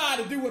to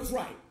decide to do what's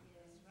right.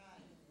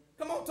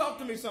 Come on, talk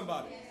to me,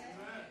 somebody.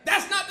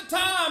 That's not the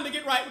time to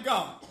get right with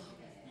God.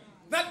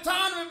 Not the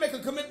time to make a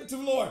commitment to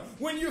the Lord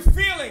when you're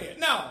feeling it.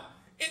 No,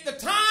 the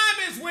time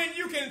is when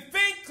you can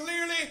think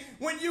clearly,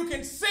 when you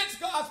can sense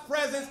God's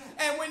presence,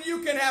 and when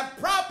you can have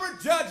proper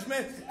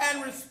judgment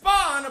and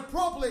respond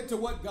appropriately to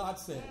what God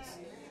says.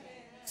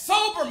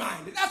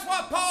 Sober-minded. That's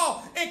why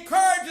Paul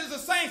encourages the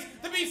saints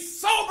to be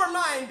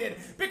sober-minded,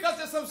 because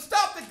there's some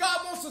stuff that God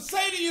wants to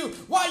say to you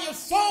while you're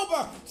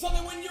sober, so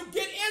that when you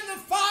get in the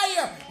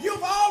fire,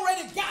 you've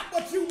already got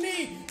what you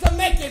need to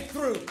make it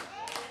through.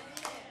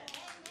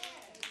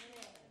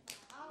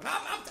 And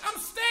I'm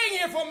staying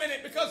here for a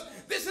minute, because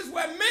this is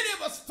where many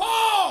of us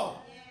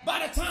fall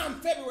by the time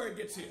February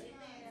gets here.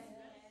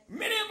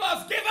 Many of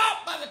us give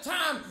up by the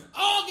time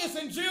August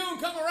and June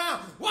come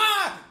around.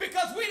 Why?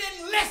 Because we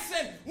didn't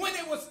listen when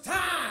it was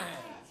time.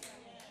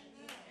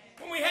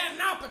 When we had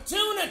an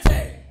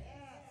opportunity.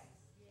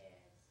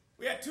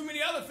 We had too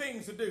many other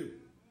things to do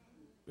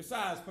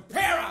besides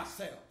prepare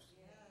ourselves.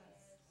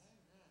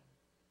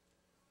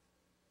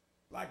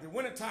 Like the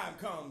wintertime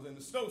comes and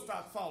the snow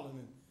starts falling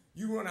and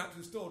you run out to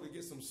the store to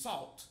get some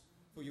salt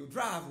for your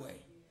driveway.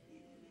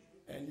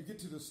 And you get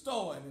to the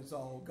store and it's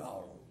all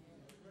gone.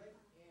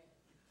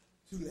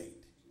 Too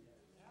late.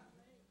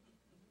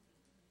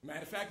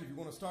 Matter of fact, if you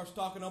want to start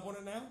stocking up on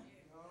it now,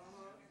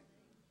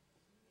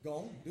 go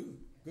on, do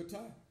it. Good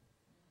time.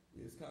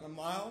 It's kind of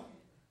mild.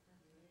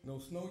 No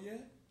snow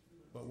yet.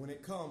 But when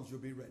it comes, you'll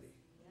be ready.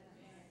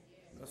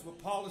 That's what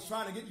Paul is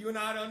trying to get you and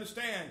I to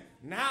understand.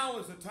 Now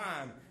is the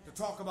time to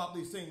talk about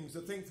these things, to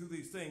think through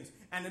these things,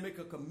 and to make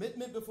a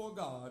commitment before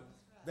God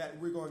that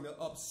we're going to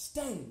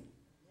abstain.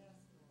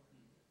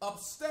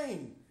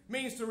 Abstain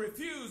means to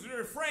refuse, to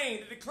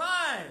refrain, to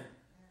decline.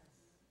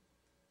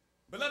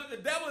 Beloved, the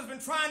devil has been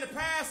trying to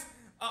pass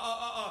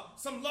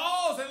some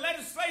laws and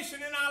legislation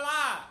in our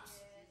lives.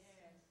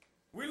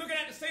 We're looking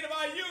at the state of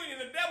our union.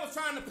 The devil's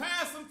trying to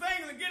pass some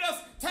things and get us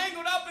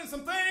tangled up in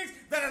some things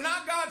that are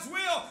not God's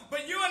will.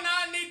 But you and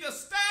I need to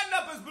stand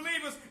up as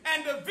believers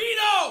and to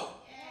veto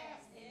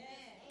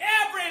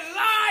every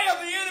lie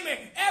of the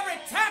enemy, every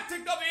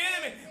tactic of the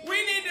enemy. We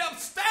need to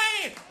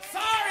abstain.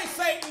 Sorry,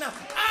 Satan,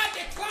 I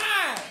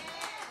decline.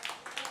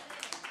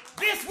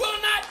 This will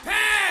not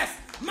pass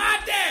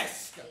my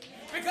desk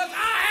because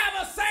I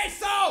have a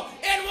say-so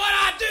in what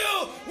I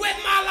do with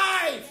my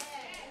life.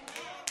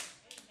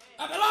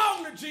 I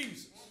belong to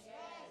Jesus.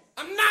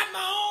 I'm not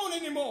my own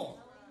anymore.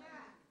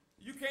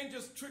 You can't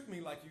just trick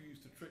me like you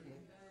used to trick me.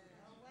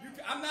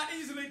 I'm not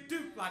easily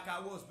duped like I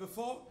was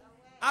before.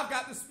 I've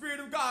got the Spirit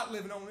of God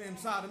living on the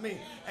inside of me.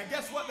 And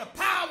guess what? The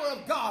power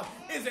of God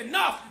is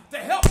enough to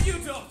help you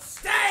to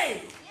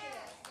stay.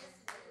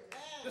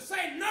 To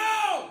say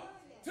no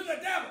to the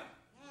devil.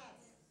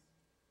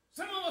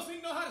 Some of us need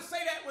to know how to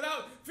say that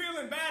without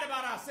feeling bad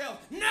about ourselves.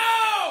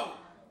 No!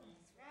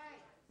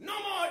 No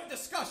more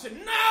discussion.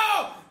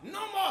 No!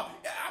 No more.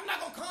 I'm not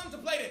going to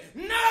contemplate it.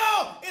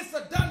 No! It's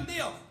a done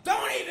deal.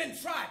 Don't even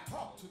try.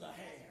 Talk to the hand.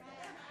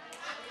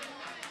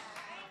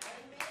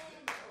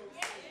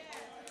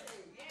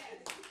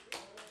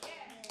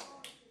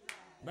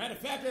 Matter of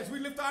fact, as we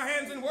lift our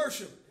hands in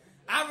worship,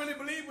 I really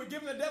believe we're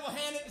giving the devil a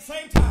hand at the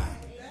same time.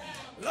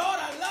 Lord,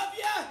 I love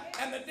you.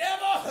 And the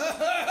devil,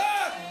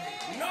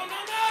 no,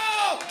 no,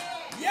 no.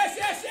 Yes,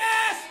 yes,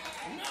 yes.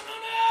 No,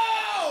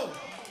 no, no.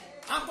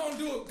 I'm going to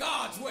do it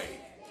God's way.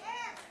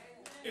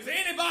 Is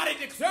anybody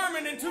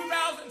determined in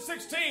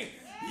 2016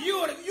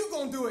 you're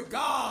going to do it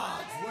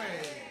God's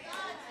way?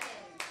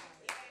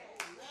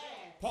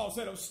 Paul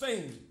said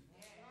abstain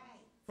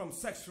from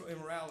sexual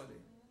immorality.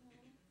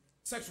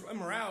 Sexual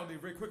immorality,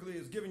 very quickly,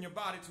 is giving your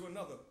body to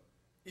another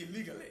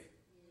illegally.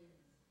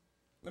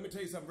 Let me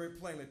tell you something very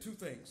plainly. Two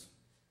things.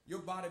 Your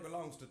body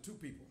belongs to two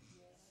people.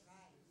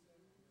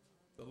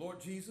 The Lord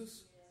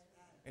Jesus,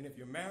 and if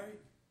you're married,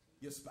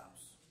 your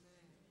spouse.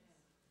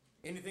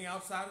 Anything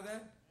outside of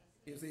that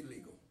is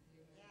illegal.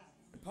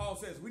 And Paul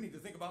says we need to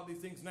think about these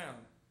things now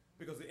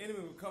because the enemy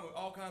will come with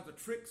all kinds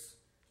of tricks,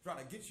 try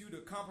to get you to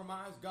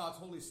compromise God's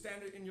holy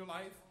standard in your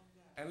life.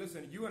 And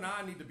listen, you and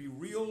I need to be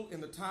real in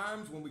the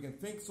times when we can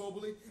think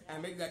soberly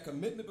and make that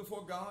commitment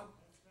before God.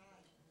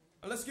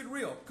 And let's get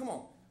real. Come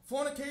on.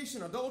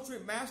 Fornication, adultery,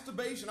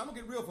 masturbation. I'm going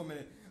to get real for a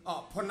minute.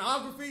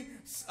 Pornography,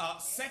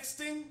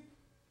 sexting.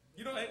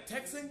 You know that?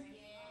 Texting?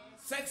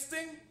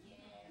 Sexting.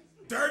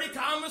 Dirty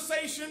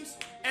conversations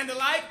and the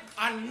like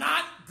are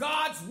not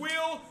God's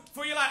will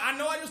for your life. I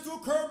know I just threw a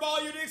curveball.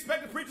 You didn't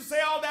expect the preacher to say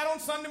all that on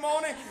Sunday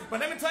morning. But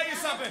let me tell you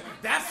something.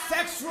 That's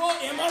sexual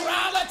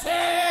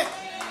immorality.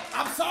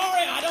 I'm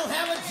sorry, I don't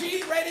have a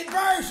G-rated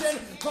version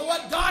for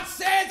what God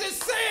says is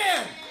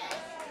sin.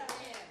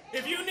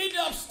 If you need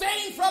to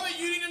abstain from it,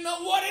 you need to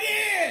know what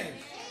it is.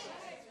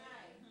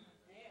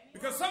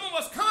 Because some of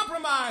us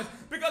compromise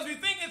because we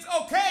think it's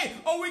okay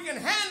or we can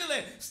handle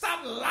it.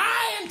 Stop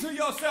lying to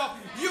yourself.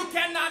 You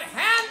cannot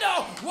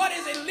handle what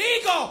is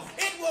illegal.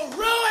 It will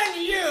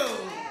ruin you.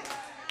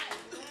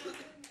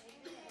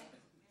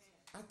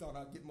 I thought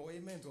I'd get more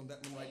amens on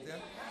that one right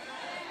there.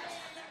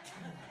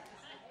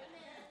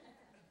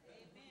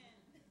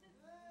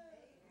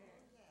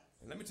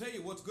 And let me tell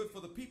you, what's good for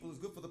the people is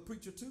good for the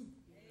preacher too.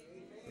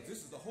 But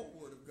this is the whole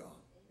word of God.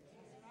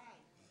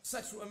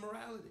 Sexual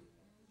immorality.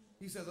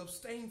 He says,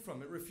 abstain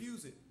from it,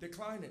 refuse it,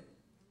 decline it.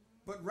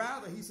 But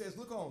rather, he says,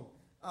 look on,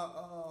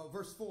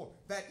 verse 4,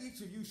 that each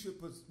of you should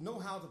know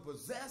how to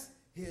possess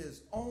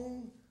his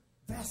own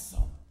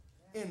vessel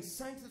in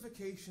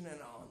sanctification and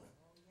honor.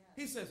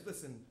 He says,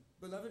 listen,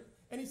 beloved,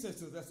 and he says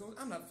to the vessel,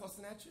 I'm not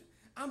fussing at you.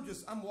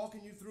 I'm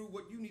walking you through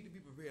what you need to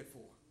be prepared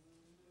for.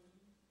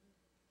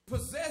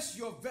 Possess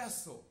your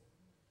vessel.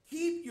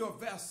 Keep your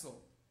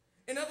vessel.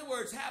 In other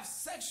words, have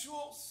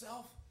sexual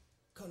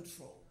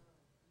self-control.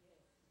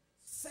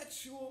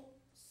 Sexual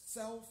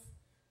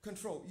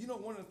self-control. You know,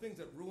 one of the things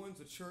that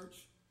ruins a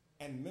church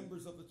and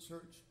members of the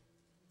church,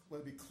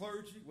 whether it be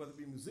clergy, whether it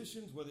be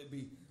musicians, whether it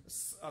be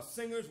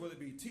singers, whether it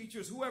be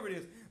teachers, whoever it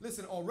is,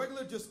 listen, or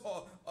regular just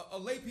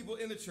lay people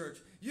in the church,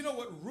 you know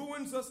what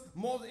ruins us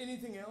more than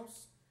anything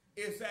else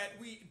is that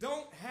we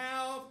don't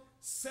have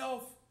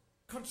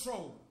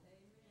self-control.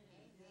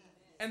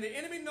 And the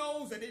enemy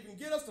knows that they can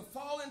get us to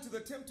fall into the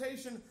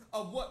temptation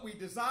of what we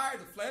desire,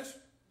 the flesh,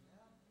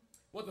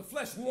 what the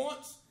flesh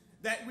wants,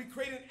 that we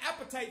create an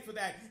appetite for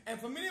that. And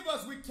for many of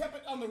us, we kept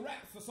it on the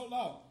wraps for so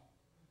long.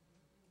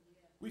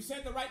 We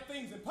said the right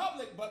things in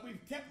public, but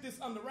we've kept this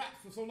on the wraps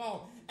for so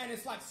long. And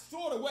it's like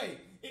stored away.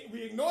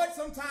 We ignore it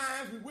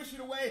sometimes, we wish it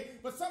away,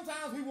 but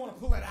sometimes we want to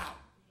pull it out.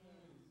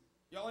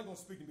 Y'all ain't going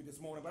to speak to me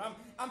this morning, but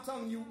I'm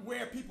telling you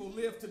where people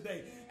live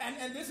today.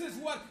 And this is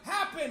what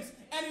happens.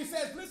 And he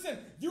says, listen,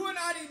 you and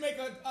I need to make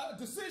a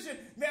decision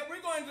that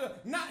we're going to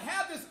not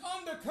have this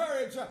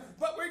undercourage,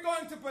 but we're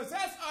going to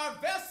possess our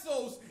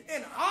vessels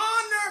in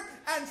honor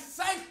and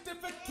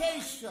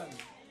sanctification.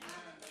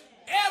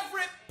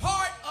 Every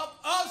part of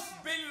us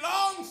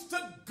belongs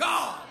to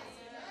God.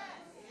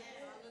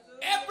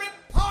 Every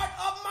part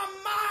of my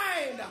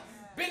mind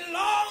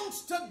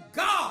belongs to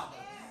God.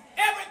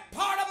 Every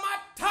part of my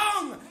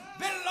tongue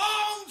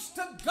belongs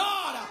to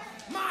God.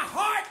 My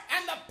heart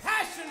and the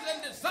passions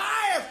and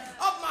desires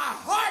of my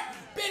heart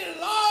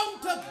belong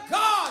to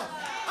God.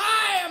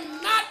 I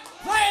am not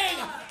playing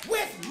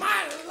with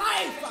my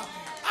life.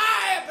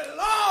 I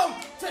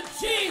belong to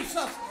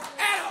Jesus,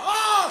 and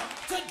all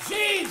to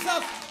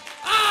Jesus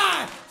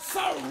I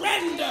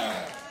surrender.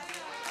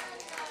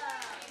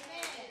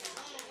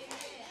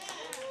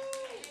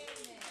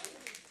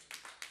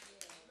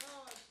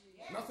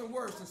 Nothing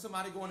worse than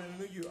somebody going in a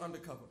new year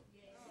undercover.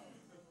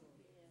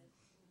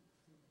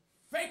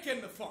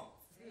 Faking the funk.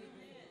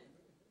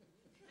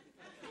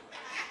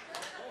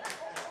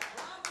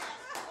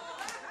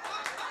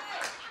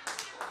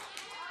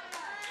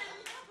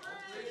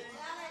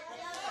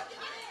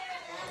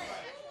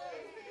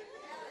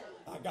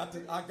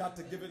 I got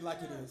to give it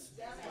like it is.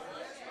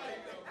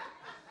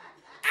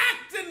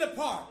 Acting the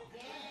part.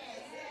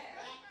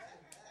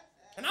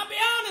 And I'll be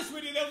honest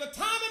with you, there was a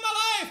time in my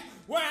life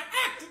where I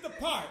acted the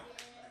part.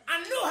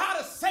 I knew how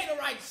to say the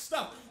right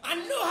stuff. I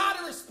knew how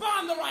to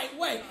respond the right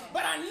way.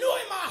 But I knew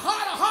in my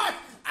heart of hearts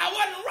I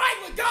wasn't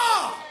right with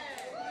God.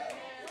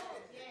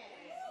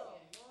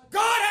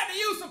 God had to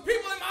use some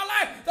people in my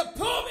life to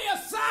pull me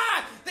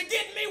aside to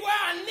get me where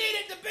I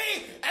needed to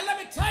be. And let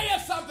me tell you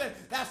something.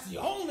 That's the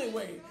only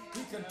way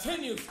he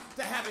continues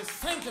to have his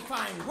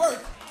sanctifying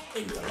work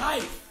in your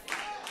life.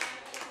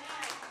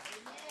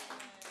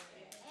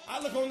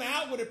 I look on the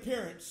outward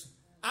appearance.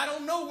 I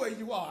don't know where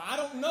you are. I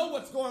don't know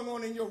what's going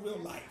on in your real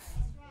life.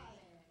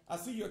 I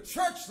see your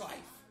church life.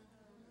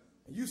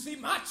 And you see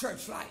my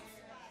church life.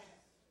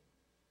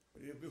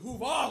 But it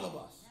behooves all of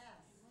us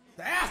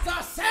to ask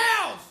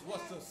ourselves,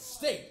 what's the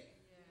state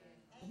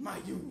of my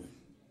union?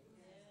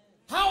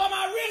 How am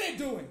I really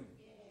doing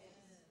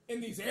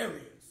in these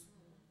areas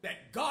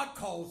that God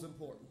calls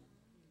important?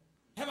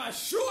 Have I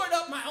shored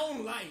up my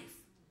own life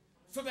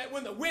so that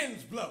when the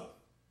winds blow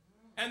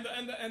and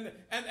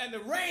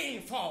the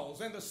rain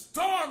falls and the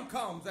storm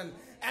comes and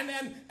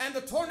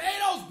the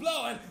tornadoes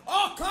blow and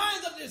all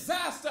kinds of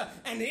disaster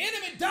and the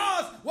enemy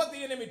does what the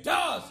enemy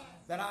does,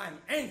 that I'm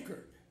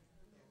anchored?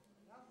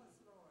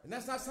 And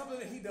that's not something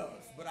that he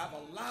does, but I've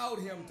allowed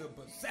him to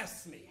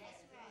possess me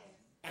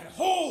and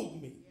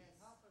hold me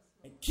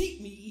and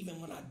keep me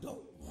even when I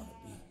don't want to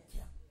be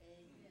kept.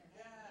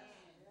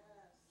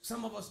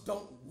 Some of us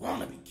don't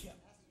want to be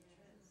kept.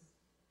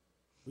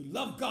 We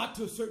love God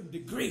to a certain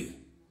degree,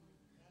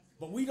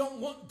 but we don't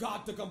want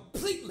God to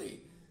completely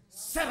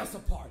set us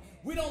apart.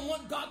 We don't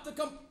want God to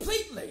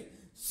completely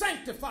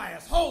sanctify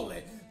us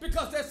holy,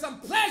 because there's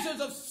some pleasures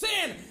of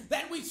sin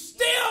that we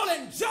still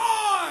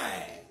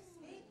enjoy.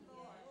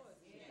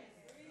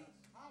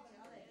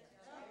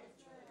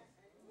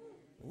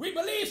 We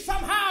believe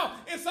somehow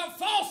in some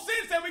false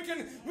sense that we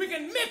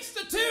can mix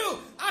the two.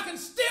 I can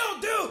still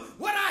do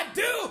what I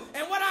do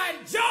and what I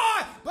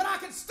enjoy, but I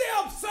can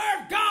still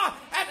serve God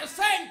at the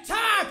same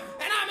time.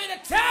 And I'm here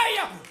to tell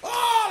you,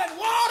 oil and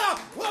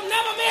water will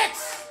never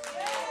mix.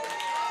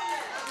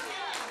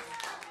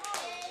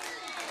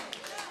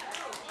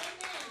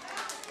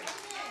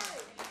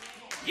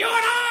 You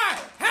and I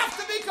have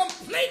to be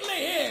completely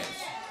his.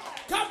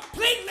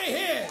 Completely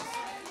his.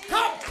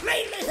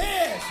 Completely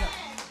his.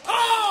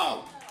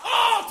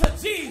 All to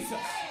Jesus.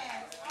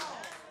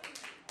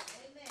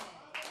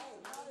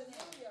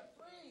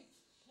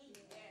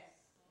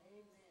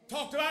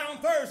 Talked about on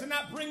Thursday,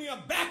 not bringing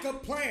a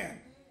backup plan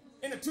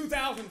into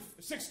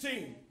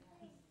 2016.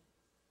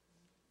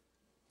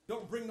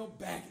 Don't bring no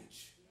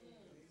baggage,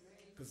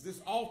 because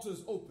this altar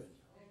is open.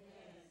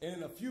 And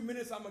in a few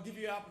minutes, I'm going to give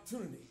you an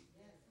opportunity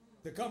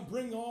to come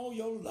bring all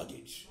your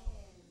luggage.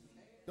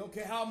 Don't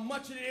care how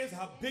much it is,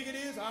 how big it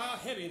is, how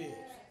heavy it is.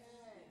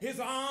 His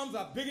arms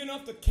are big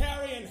enough to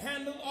carry and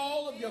handle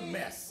all of your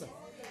mess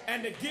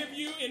and to give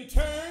you in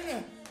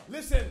turn,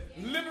 listen,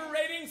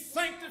 liberating,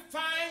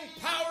 sanctifying,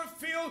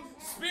 power-filled,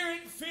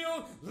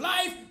 spirit-filled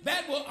life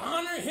that will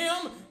honor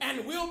him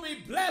and will be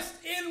blessed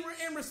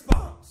in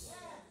response.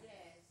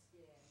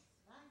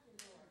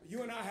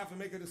 You and I have to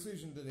make a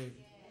decision today.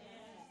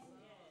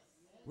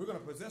 We're going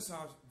to possess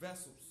our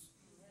vessels,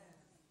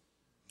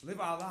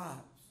 live our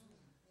lives,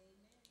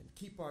 and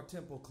keep our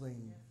temple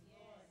clean.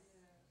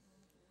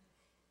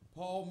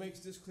 Paul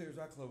makes this clear as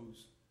I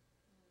close,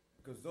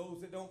 because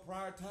those that don't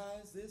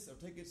prioritize this or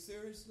take it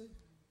seriously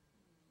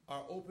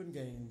are open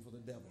game for the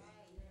devil.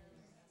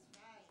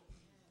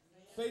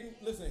 Satan,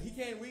 listen, he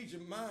can't read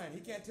your mind. He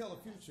can't tell the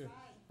future,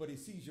 but he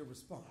sees your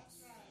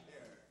response.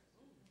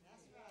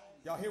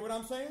 Y'all hear what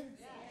I'm saying?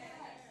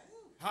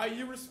 How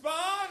you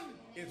respond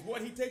is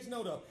what he takes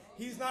note of.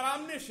 He's not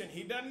omniscient.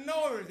 He doesn't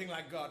know everything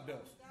like God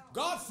does.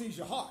 God sees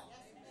your heart.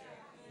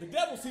 The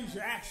devil sees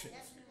your actions.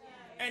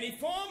 And he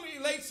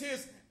formulates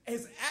his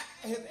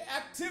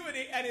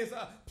activity and his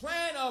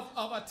plan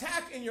of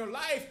attack in your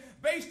life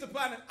based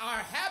upon our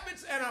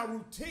habits and our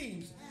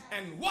routines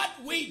and what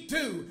we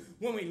do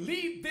when we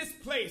leave this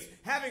place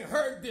having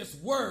heard this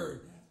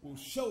word will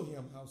show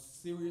him how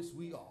serious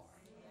we are.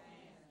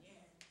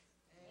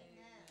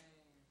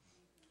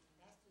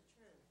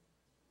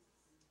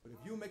 But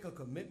if you make a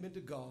commitment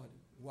to God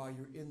while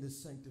you're in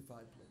this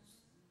sanctified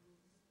place,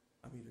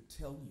 I'm here to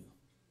tell you,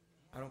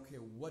 I don't care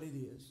what it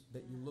is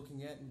that you're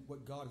looking at and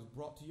what God has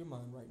brought to your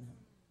mind right now.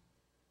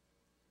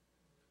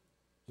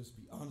 Just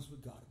be honest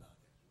with God about it.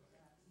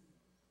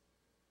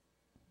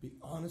 Be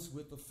honest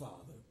with the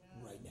Father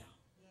right now.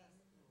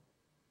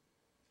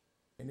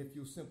 And if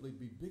you'll simply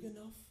be big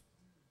enough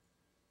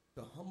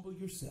to humble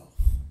yourself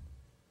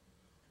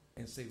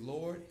and say,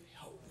 Lord,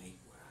 help me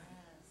where I am.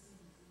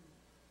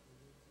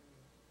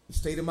 The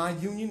state of my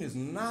union is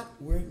not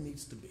where it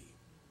needs to be.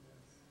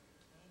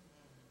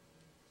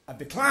 I've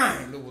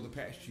declined over the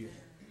past year.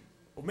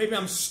 Or maybe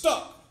I'm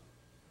stuck.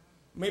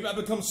 Maybe I've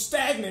become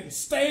stagnant and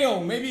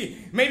stale.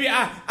 Maybe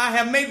I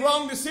have made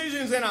wrong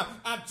decisions and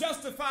I've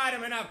justified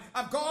them and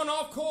I've gone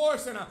off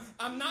course and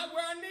I'm not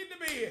where I need to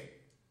be.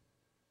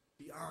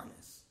 Be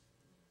honest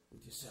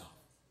with yourself.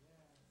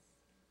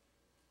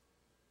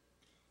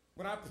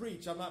 When I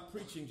preach, I'm not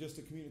preaching just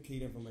to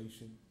communicate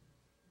information.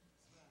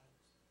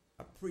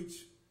 I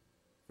preach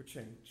for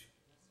change.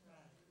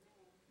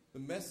 The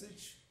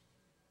message,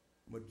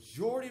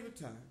 majority of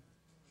the time,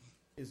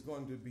 is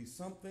going to be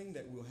something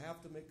that we'll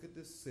have to make a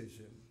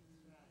decision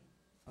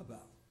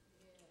about.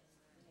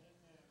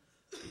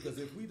 Because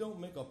if we don't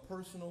make a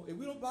personal, if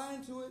we don't buy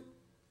into it,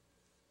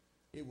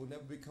 it will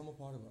never become a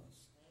part of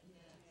us.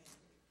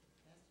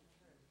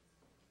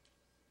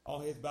 All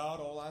heads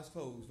bowed, all eyes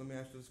closed. Let me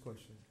ask you this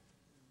question.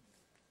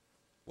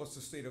 What's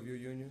the state of your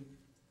union?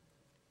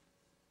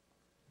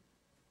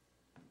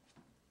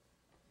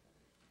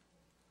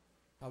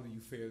 How do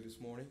you fare this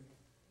morning?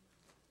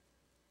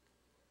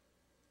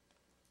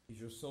 Is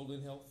your soul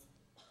in health?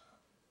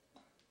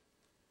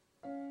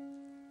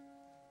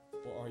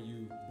 Or are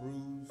you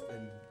bruised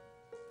and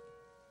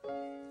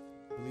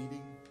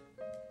bleeding,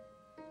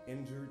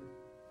 injured,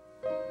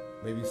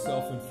 maybe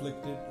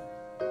self-inflicted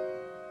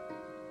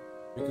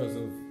because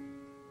of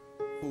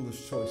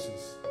foolish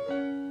choices?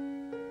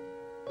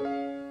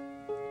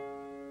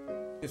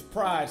 Is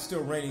pride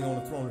still reigning on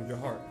the throne of your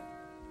heart?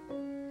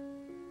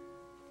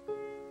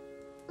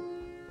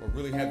 Or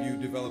really have you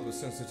developed a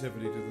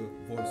sensitivity to the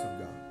voice of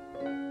God?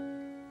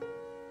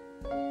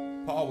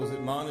 Paul was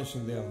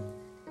admonishing them.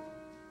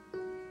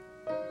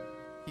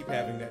 Keep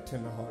having that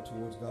tender heart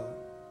towards God.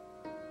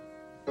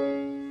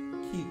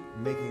 Keep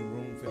making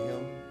room for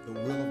him, the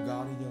will of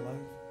God in your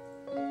life.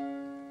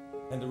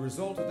 And the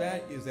result of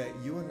that is that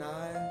you and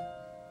I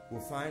will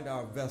find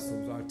our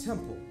vessels, our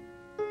temple.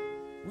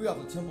 We are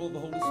the temple of the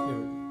Holy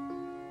Spirit.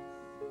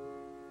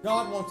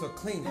 God wants a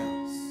clean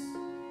house.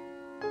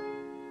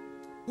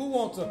 Who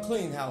wants a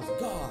clean house?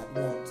 God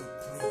wants a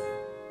clean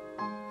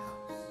house.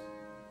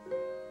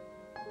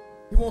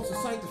 He wants to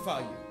sanctify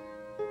you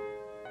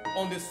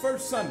on this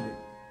first Sunday,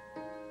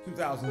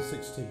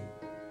 2016.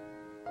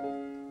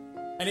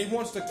 And he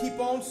wants to keep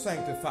on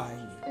sanctifying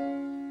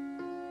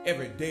you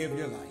every day of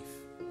your life.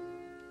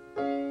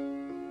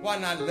 Why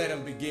not let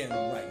him begin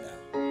right now?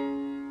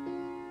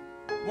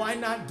 Why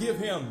not give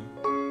him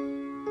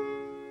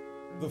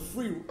the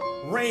free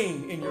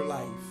reign in your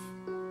life?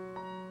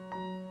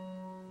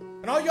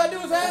 And all you got to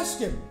do is ask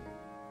him.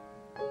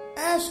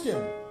 Ask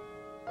him.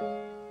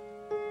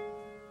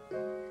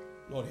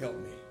 Lord, help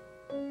me.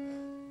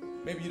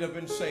 Maybe you've never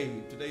been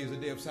saved. Today is the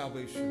day of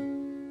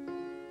salvation.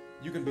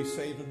 You can be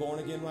saved and born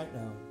again right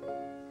now.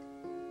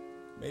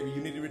 Maybe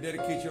you need to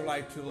rededicate your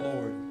life to the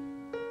Lord.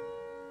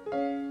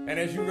 And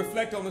as you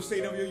reflect on the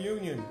state of your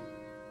union,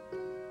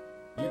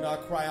 you now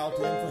cry out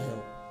to him for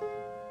help,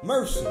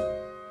 mercy,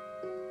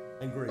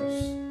 and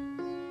grace.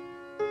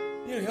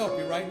 He'll help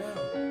you right now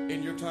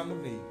in your time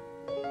of need.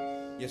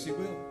 Yes, he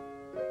will.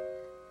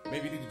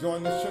 Maybe you need to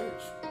join this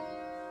church.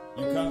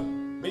 You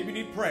come. Maybe you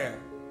need prayer.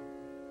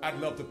 I'd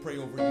love to pray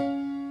over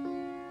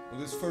you. Well,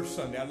 this first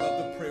Sunday, I'd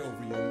love to pray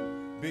over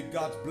you. Big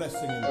God's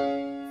blessing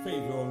and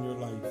favor on your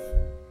life.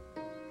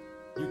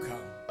 You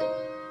come.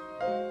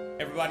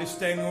 Everybody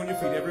standing on your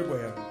feet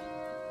everywhere.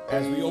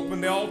 As we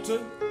open the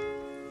altar,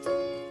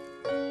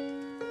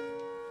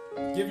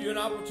 give you an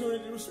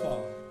opportunity to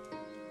respond.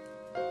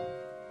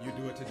 You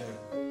do it today.